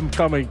had them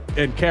come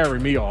and carry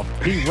me off.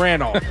 He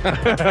ran off,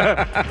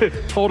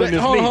 holding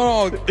his knee.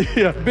 Hold on.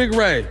 Yeah. Big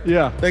Ray.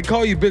 Yeah. They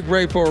call you Big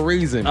Ray for a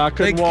reason. I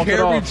couldn't walk it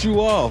off. They carried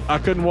you off. I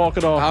couldn't walk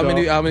it off.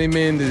 How many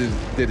men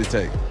did it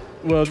take?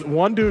 Well,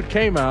 one dude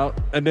came out,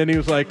 and then he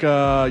was like,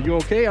 you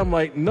okay? I'm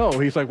like, no.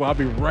 He's like, well, I'll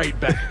be right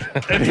back.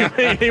 And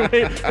he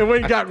went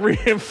and got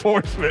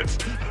reinforcements.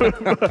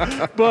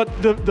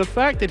 But the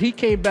fact that he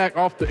came back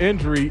off the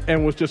injury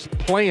and was just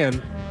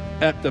playing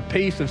at the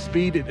pace and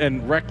speed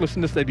and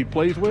recklessness that he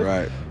plays with,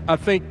 right. I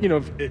think,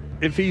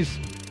 if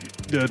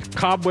the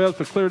cobwebs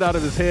are cleared out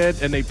of his head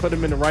and they put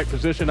him in the right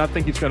position, I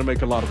think he's going to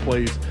make a lot of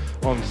plays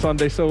on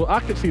Sunday. So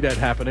I could see that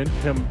happening,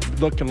 him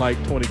looking like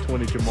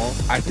 2020 Jamal.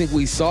 I think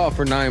we saw it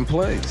for 9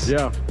 plays.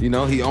 Yeah.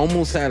 He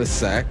almost had a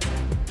sack.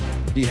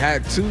 He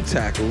had 2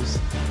 tackles.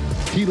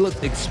 He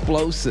looked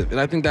explosive, and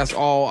I think that's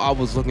all I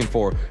was looking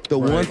for. The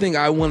one thing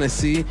I want to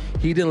see,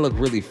 he didn't look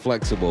really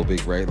flexible,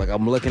 Big Ray. Like,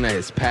 I'm looking at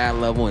his pad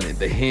level and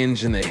the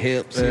hinge and the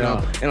hips, and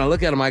I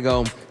look at him, I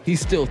go, he's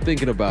still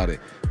thinking about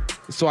it.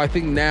 So I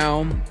think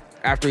now,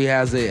 after he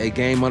has a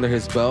game under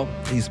his belt,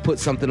 he's put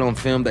something on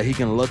film that he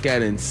can look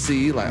at and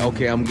see, like,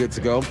 okay, I'm good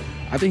to go.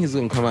 I think he's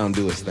going to come out and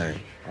do his thing.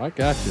 I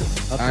got you.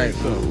 All right,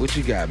 so. What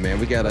you got, man?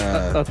 We got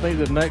I think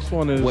the next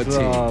one is what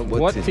team?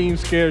 What team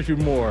scares you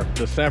more,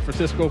 the San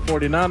Francisco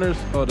 49ers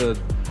or the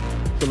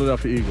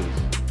Philadelphia Eagles?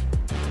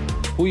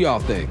 Who y'all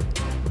think?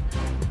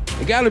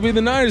 It got to be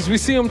the Niners. We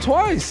see them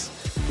twice.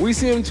 Do we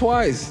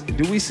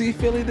see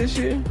Philly this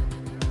year?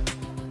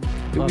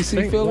 Did we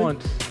see Philly?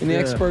 Once. Any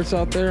experts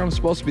out there? I'm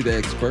supposed to be the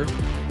expert.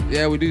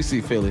 Yeah, we do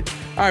see Philly.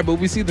 All right, but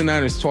we see the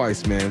Niners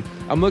twice, man.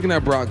 I'm looking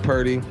at Brock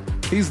Purdy.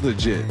 He's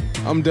legit.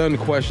 I'm done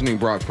questioning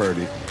Brock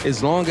Purdy.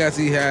 As long as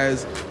he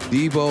has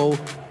Debo,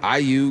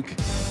 Ayuk,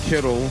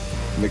 Kittle,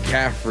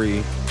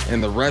 McCaffrey,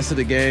 and the rest of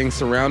the gang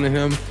surrounding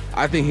him,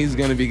 I think he's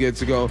going to be good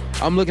to go.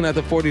 I'm looking at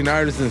the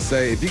 49ers and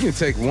say, if you can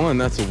take one,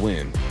 that's a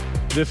win.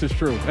 This is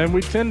true. And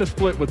we tend to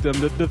split with them.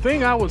 The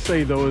thing I would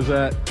say, though, is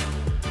that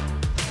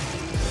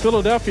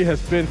Philadelphia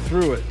has been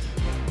through it.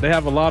 They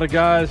have a lot of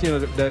guys,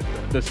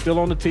 that's still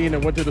on the team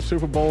that went to the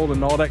Super Bowl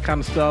and all that kind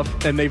of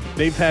stuff, and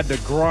they've had to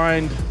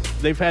grind.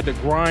 They've had to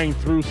grind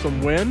through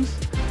some wins,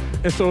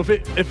 and so if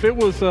it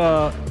was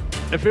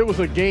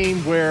a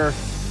game where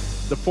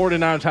the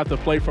 49ers have to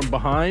play from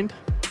behind,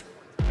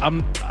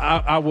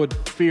 I would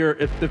fear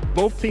if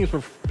both teams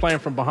were playing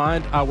from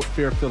behind, I would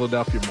fear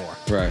Philadelphia more,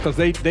 right? Because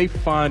they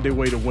find a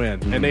way to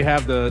win, and they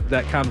have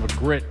that kind of a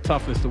grit,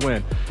 toughness to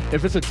win.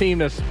 If it's a team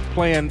that's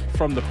playing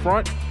from the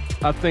front,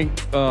 I think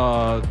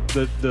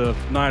the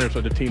Niners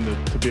are the team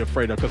to be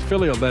afraid of, because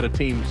Philly will let a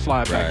team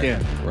slide back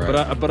in.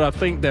 Right. But I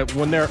think that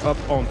when they're up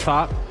on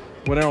top,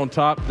 the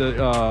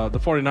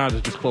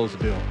 49ers just close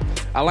the deal.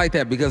 I like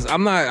that, because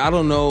I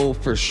don't know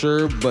for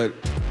sure, but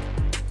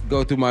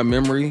go through my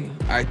memory,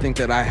 I think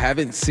that I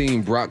haven't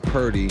seen Brock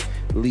Purdy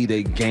lead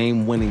a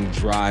game-winning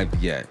drive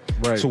yet.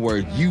 Right. To where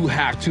you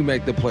have to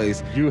make the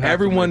plays.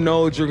 Everyone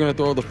knows you're going to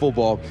throw the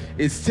football.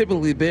 It's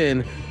typically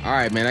been, all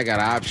right, man, I got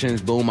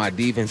options. Boom, my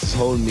defense is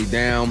holding me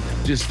down.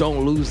 Just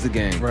don't lose the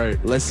game. Right.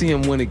 Let's see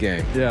him win a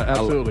game. Yeah,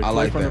 absolutely. I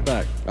like from that. The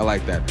back. I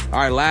like that. All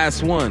right,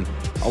 last one.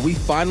 Are we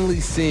finally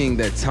seeing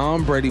that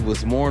Tom Brady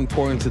was more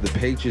important to the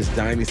Patriots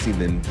dynasty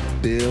than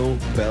Bill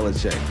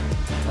Belichick?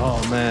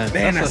 Oh, man.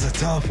 That's a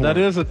tough one. That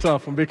is a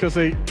tough one, because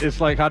it's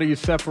like, how do you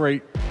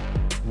separate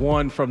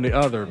one from the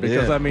other?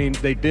 Because, I mean,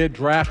 they did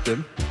draft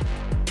him.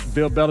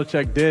 Bill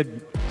Belichick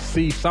did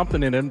see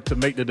something in him to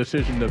make the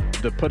decision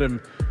to put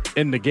him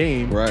in the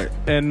game. Right.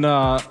 And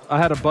I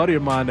had a buddy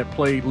of mine that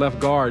played left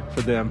guard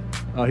for them.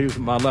 He was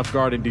my left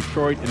guard in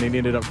Detroit, and then he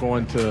ended up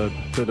going to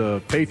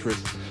the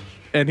Patriots.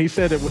 And he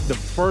said that the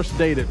first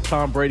day that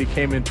Tom Brady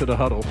came into the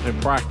huddle in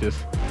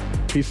practice,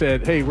 he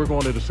said, hey, we're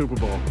going to the Super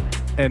Bowl.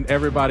 And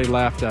everybody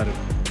laughed at him.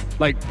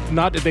 Like,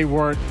 not that they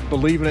weren't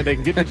believing that they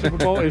can get to the Super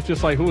Bowl. It's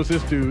just like, who is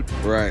this dude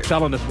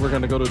telling us we're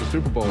going to go to the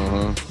Super Bowl?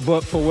 Uh-huh.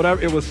 But for whatever,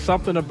 it was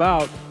something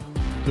about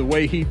the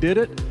way he did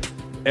it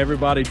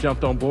everybody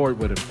jumped on board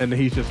with him, and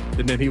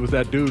then he was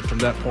that dude from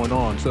that point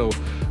on. So,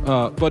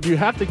 but you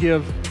have to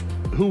give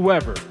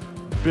whoever,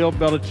 Bill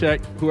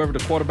Belichick, whoever the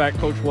quarterback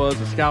coach was,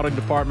 the scouting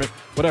department,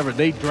 whatever,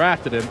 they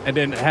drafted him and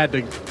then had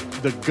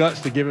the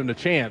guts to give him the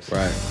chance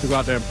to go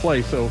out there and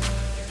play. So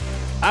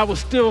I was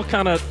still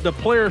the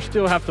players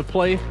still have to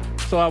play,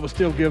 so I would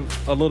still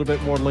give a little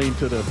bit more lean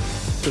to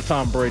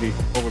Tom Brady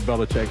over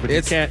Belichick, but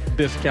you can't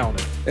discount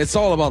it. It's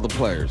all about the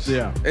players.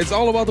 Yeah. It's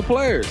all about the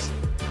players.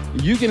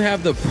 You can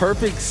have the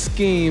perfect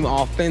scheme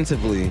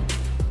offensively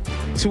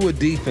to a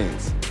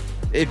defense.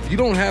 If you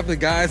don't have the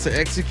guys to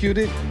execute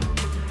it,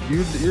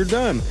 you're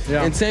done.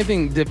 Yeah. And same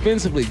thing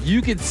defensively.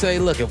 You could say,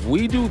 look, if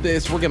we do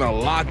this, we're going to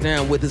lock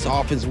down what this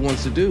offense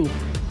wants to do.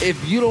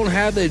 If you don't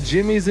have the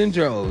Jimmys and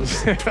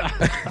Joes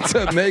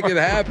to make it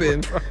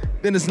happen,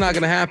 then it's not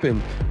going to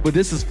happen. But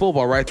this is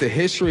football, right? The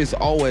history is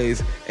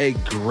always a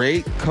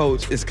great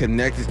coach is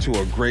connected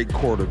to a great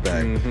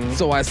quarterback. Mm-hmm.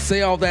 So I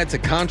say all that to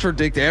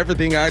contradict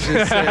everything I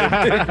just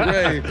said,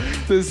 Ray,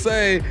 to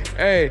say,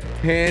 hey,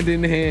 hand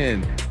in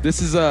hand.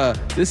 This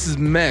is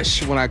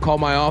mesh. When I call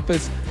my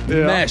office,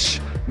 mesh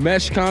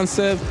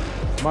concept.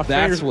 My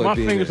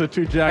fingers are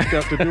too jacked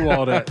up to do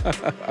all that.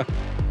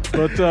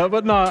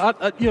 But no,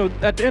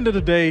 at the end of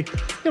the day,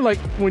 like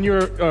when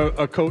you're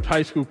a coach,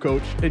 high school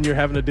coach, and you're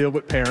having to deal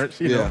with parents,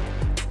 you know,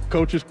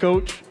 coaches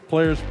coach,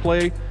 players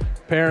play,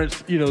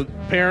 parents,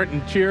 parent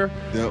and cheer.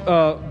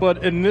 Yep.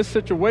 But in this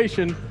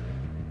situation,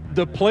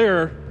 the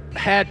player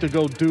had to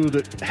go do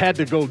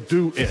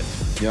it,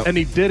 yep. And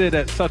he did it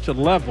at such a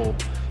level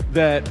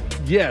that,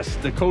 yes,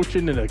 the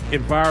coaching and the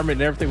environment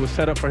and everything was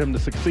set up for him to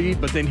succeed,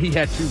 but then he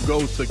had to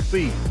go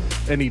succeed,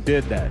 and he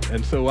did that.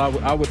 And so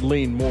I would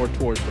lean more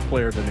towards the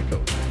player than the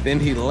coach. Then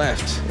he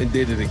left and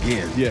did it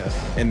again. Yes.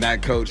 And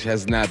that coach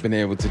has not been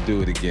able to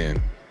do it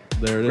again.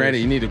 There it Granted,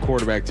 is. you need a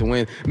quarterback to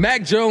win.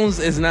 Mac Jones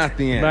is not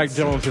the answer. Mac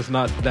Jones is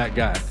not that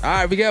guy. All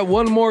right, we got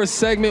one more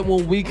segment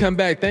when we come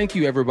back. Thank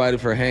you, everybody,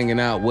 for hanging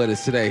out with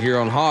us today here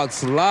on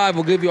Hawks Live.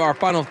 We'll give you our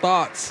final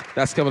thoughts.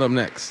 That's coming up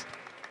next.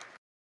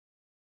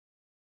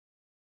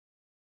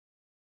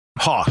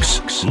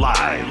 Hawks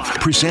Live,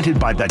 presented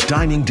by the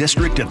Dining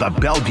District at the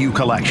Bellevue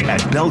Collection at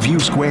Bellevue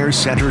Square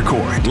Center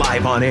Court.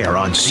 Live on air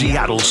on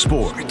Seattle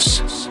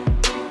Sports.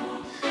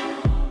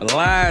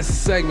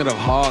 Last segment of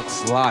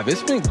Hawks Live.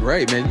 It's been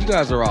great, man. You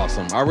guys are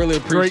awesome. I really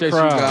appreciate you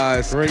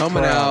guys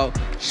coming out,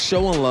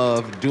 showing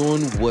love,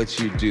 doing what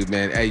you do,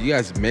 man. Hey, you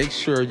guys make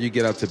sure you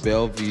get out to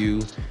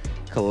Bellevue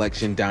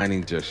Collection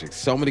Dining District.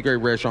 So many great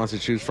restaurants to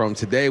choose from.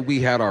 Today we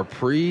had our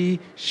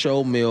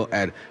pre-show meal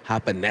at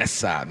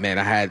Hapanesa. Man,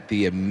 I had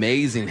the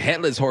amazing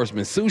Headless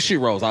Horseman sushi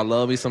rolls. I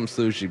love me some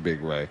sushi,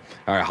 Big Ray.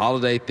 All right,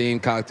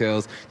 holiday-themed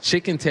cocktails,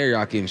 chicken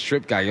teriyaki and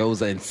strip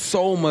gyoza, and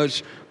so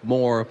much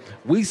more.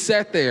 We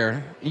sat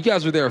there. You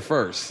guys were there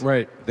first.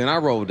 Right. Then I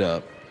rolled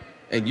up.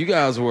 And you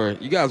guys were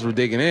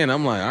digging in.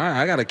 I'm like, all right,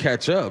 I got to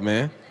catch up,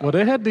 man. Well,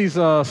 they had these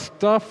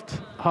stuffed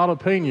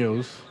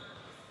jalapenos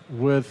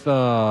with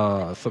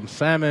some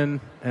salmon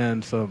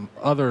and some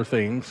other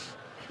things.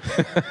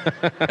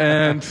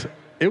 And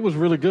it was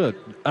really good.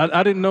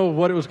 I didn't know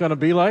what it was going to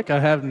be like. I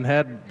haven't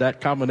had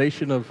that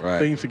combination of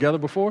things together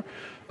before.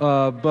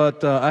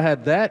 But I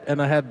had that,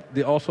 and I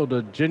had also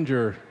the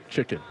ginger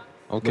chicken,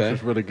 which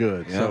was really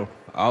good. Yeah. So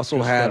I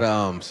also had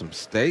some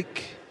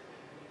steak,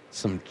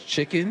 some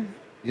chicken.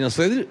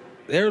 So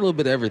they're a little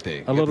bit of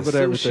everything. A little bit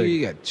of everything.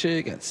 You got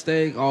chicken, got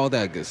steak, all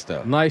that good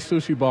stuff. Nice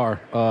sushi bar.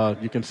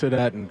 You can sit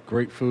at and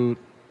great food.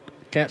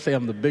 Can't say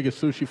I'm the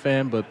biggest sushi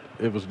fan, but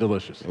it was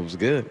delicious. It was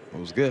good.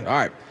 All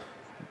right.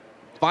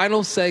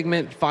 Final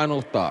segment,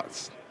 final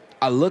thoughts.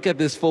 I look at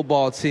this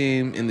football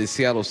team in the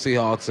Seattle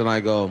Seahawks, and I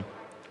go,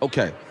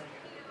 okay,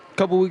 a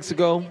couple weeks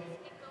ago,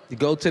 you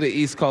go to the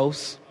East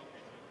Coast.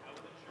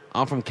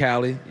 I'm from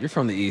Cali. You're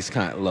from the East,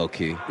 kind of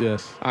low-key.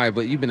 Yes. All right,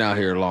 but you've been out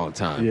here a long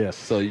time. Yes.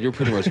 So you're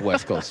pretty much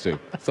West Coast, too.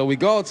 So we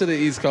go to the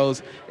East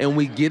Coast, and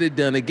we get it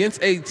done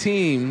against a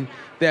team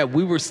that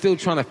we were still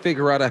trying to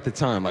figure out at the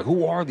time. Like,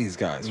 who are these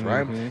guys,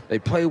 right? Mm-hmm. They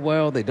play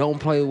well. They don't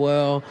play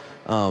well.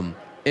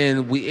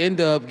 And we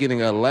end up getting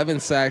 11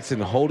 sacks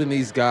and holding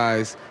these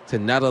guys to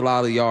not a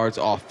lot of yards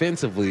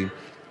offensively.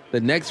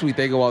 The next week,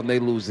 they go out and they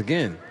lose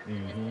again.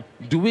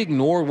 Mm-hmm. Do we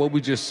ignore what we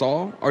just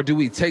saw, or do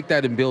we take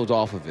that and build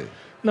off of it?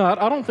 No,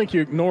 I don't think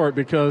you ignore it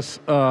because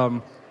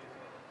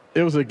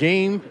it was a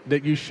game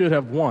that you should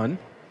have won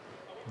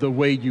the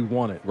way you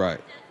won it. Right.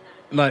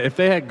 Now, if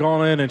they had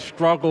gone in and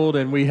struggled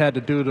and we had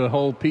to do the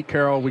whole Pete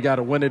Carroll, we got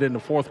to win it in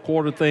the fourth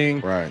quarter thing,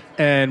 right,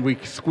 and we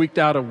squeaked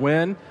out a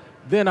win,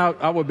 then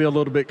I would be a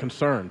little bit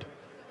concerned.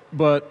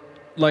 But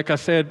like I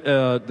said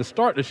to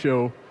start the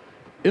show,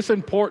 it's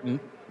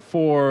important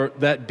for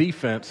that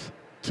defense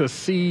to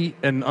see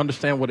and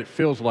understand what it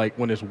feels like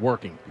when it's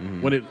working,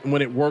 when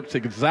it works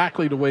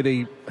exactly the way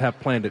they have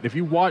planned it. If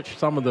you watch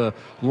some of the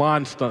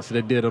line stunts that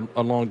they did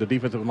along the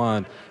defensive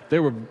line,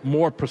 they were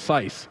more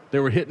precise. They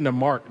were hitting the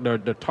mark,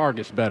 the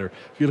targets better.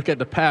 If you look at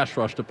the pass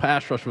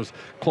rush was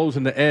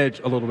closing the edge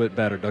a little bit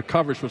better. The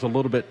coverage was a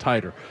little bit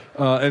tighter.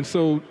 And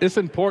so it's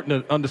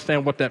important to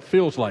understand what that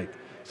feels like.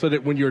 so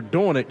that when you're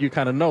doing it, you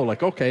kind of know,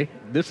 like, okay,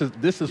 this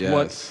is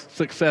what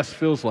success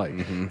feels like.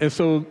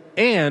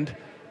 And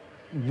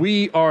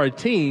we are a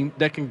team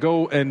that can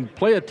go and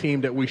play a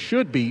team that we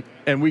should beat,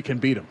 and we can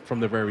beat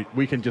them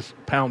we can just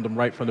pound them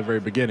right from the very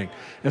beginning.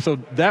 And so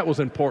that was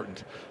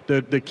important.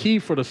 The key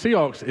for the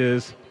Seahawks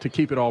is to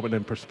keep it all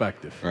in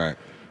perspective. Right.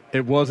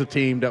 It was a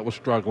team that was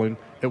struggling.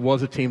 It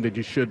was a team that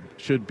you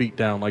should beat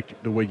down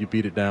like the way you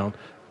beat it down,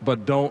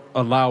 but don't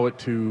allow it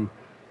to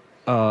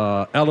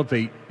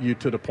elevate you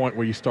to the point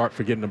where you start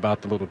forgetting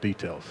about the little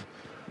details.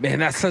 Man,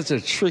 that's such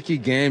a tricky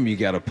game you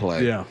got to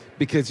play. Yeah.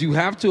 Because you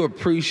have to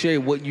appreciate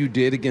what you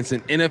did against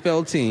an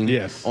NFL team.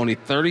 Yes. Only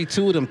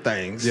 32 of them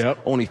things. Yep.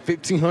 Only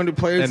 1,500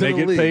 players and in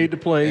the league. And they get paid to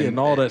play and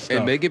all that stuff.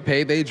 And they get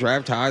paid. They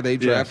draft high. They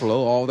draft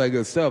low. All that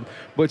good stuff.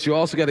 But you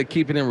also got to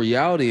keep it in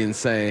reality and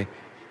say,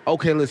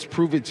 okay, let's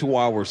prove it to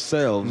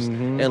ourselves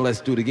and let's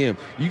do it again.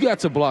 You got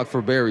to block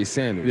for Barry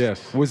Sanders.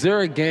 Yes. Was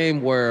there a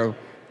game where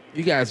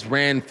you guys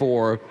ran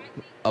for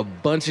a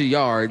bunch of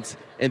yards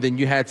and then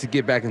you had to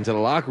get back into the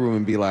locker room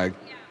and be like,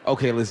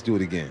 okay, let's do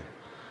it again?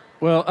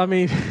 Well, I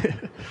mean,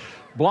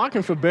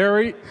 blocking for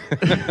Barry,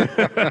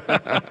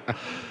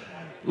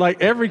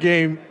 like every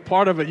game,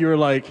 part of it you're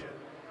like,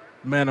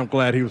 man, I'm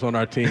glad he was on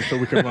our team so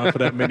we can run for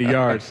that many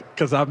yards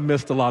because I've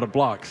missed a lot of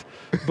blocks.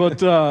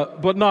 But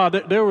no,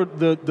 there were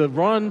the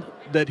run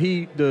that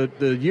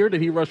the year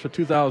that he rushed for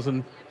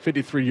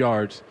 2,053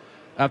 yards.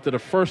 After the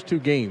first two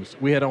games,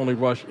 he had only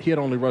rushed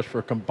for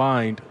a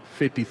combined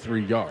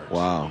 53 yards.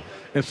 Wow.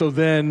 And so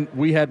then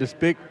we had this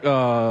big,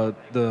 the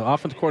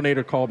offensive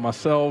coordinator called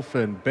myself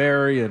and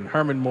Barry and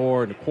Herman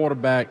Moore and the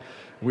quarterback.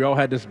 We all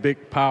had this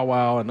big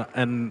powwow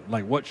and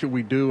like, what should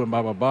we do and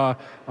blah, blah, blah.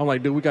 I'm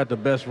like, dude, we got the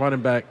best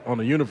running back on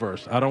the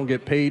universe. I don't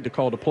get paid to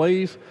call the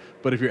plays,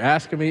 but if you're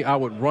asking me, I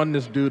would run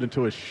this dude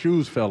until his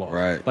shoes fell off.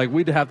 Right. Like,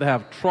 we'd have to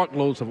have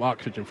truckloads of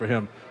oxygen for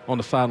him on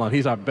the sideline.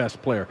 He's our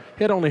best player.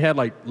 He had only had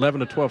like 11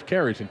 to 12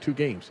 carries in 2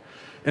 games.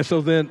 And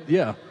so then,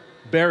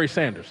 Barry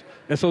Sanders.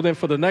 And so then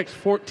for the next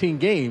 14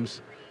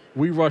 games,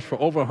 we rushed for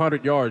over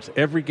 100 yards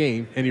every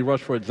game, and he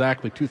rushed for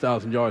exactly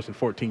 2,000 yards in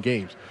 14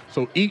 games.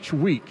 So each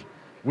week,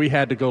 we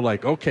had to go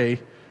like, okay,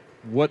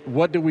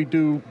 what did we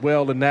do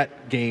well in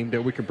that game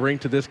that we could bring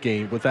to this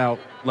game without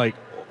like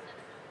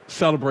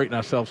celebrating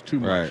ourselves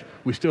too much? Right.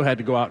 We still had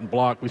to go out and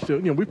block. We still,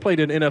 we played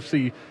in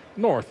NFC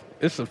North.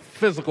 It's a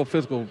physical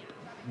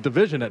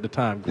division at the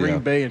time. Green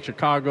Bay and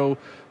Chicago,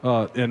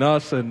 and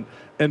us, and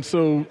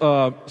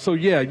so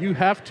you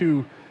have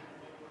to.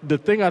 The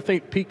thing I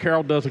think Pete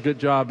Carroll does a good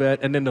job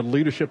at, and then the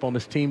leadership on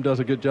this team does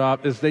a good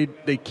job, is they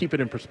keep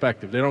it in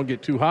perspective. They don't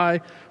get too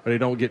high or they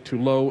don't get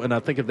too low. And I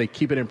think if they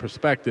keep it in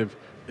perspective,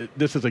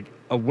 this is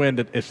a win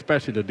that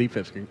especially the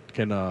defense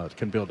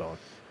can build on.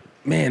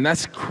 Man,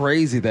 that's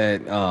crazy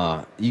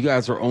that you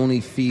guys are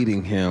only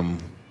feeding him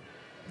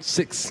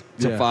 6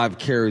 to 5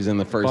 carries in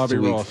the first Bobby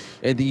 2 weeks. Ross.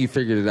 And then you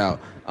figured it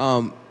out.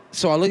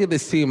 So I look at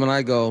this team and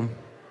I go,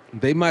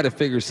 they might have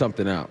figured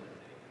something out.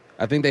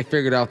 I think they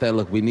figured out that,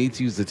 look, we need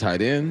to use the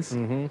tight ends.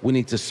 We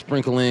need to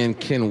sprinkle in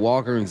Ken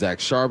Walker and Zach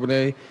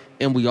Charbonnet.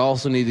 And we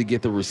also need to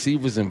get the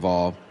receivers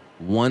involved.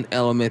 One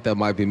element that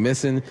might be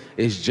missing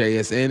is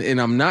JSN.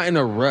 And I'm not in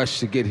a rush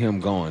to get him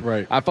going.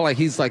 Right. I feel like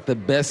he's like the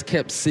best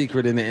kept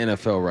secret in the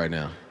NFL right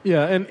now.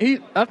 Yeah,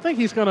 and I think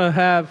he's going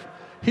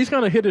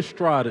to hit his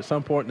stride at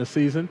some point in the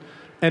season.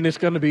 And he's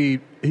going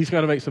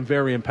to make some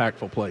very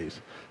impactful plays.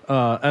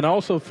 And I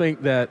also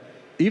think that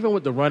even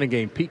with the running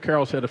game, Pete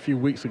Carroll said a few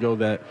weeks ago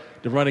that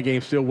the running game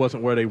still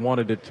wasn't where they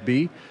wanted it to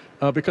be.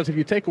 Because if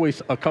you take away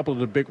a couple of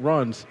the big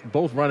runs,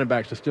 both running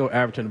backs are still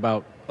averaging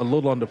about a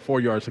little under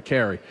 4 yards a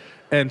carry.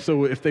 And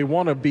so if they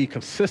want to be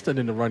consistent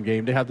in the run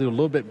game, they have to do a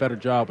little bit better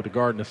job with the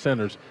guard and the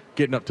centers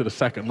getting up to the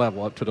second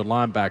level, up to the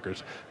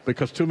linebackers,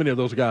 because too many of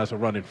those guys are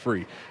running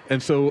free.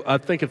 And so I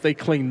think if they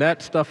clean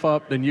that stuff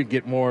up, then you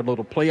get more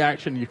little play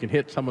action. You can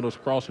hit some of those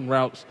crossing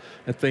routes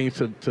and things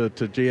to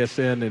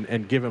JSN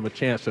and give him a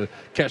chance to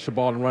catch the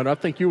ball and run. I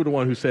think you were the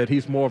one who said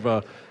he's more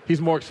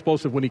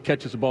explosive when he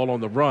catches the ball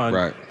on the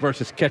run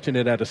versus catching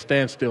it at a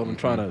standstill and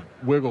trying to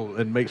wiggle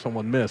and make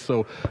someone miss.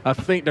 So I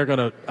think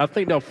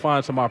they'll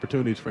find some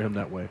opportunities for him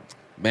that way.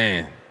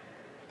 Man,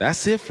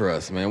 that's it for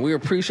us, man. We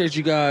appreciate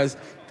you guys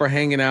for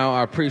hanging out.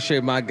 I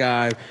appreciate my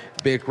guy,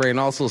 Big Ray, and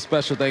also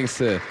special thanks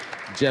to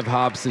Jeff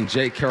Hobson,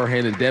 Jake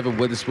Callahan, and Devon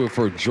Witherspoon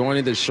for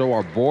joining the show.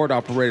 Our board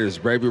operators,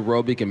 Braby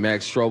Robick and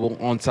Max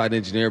Strobel. On-site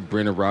engineer,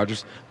 Brennan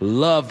Rogers.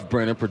 Love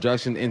Brennan.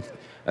 Production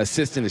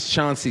assistant is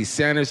Chauncey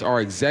Sanders. Our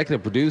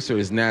executive producer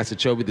is Nasa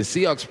Chobe. The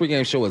Seahawks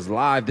pregame show is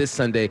live this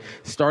Sunday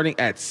starting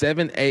at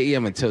 7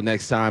 a.m. Until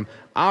next time,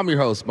 I'm your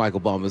host, Michael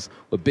Bumpus,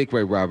 with Big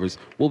Ray Roberts.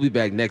 We'll be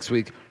back next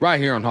week right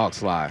here on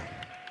Hawks Live.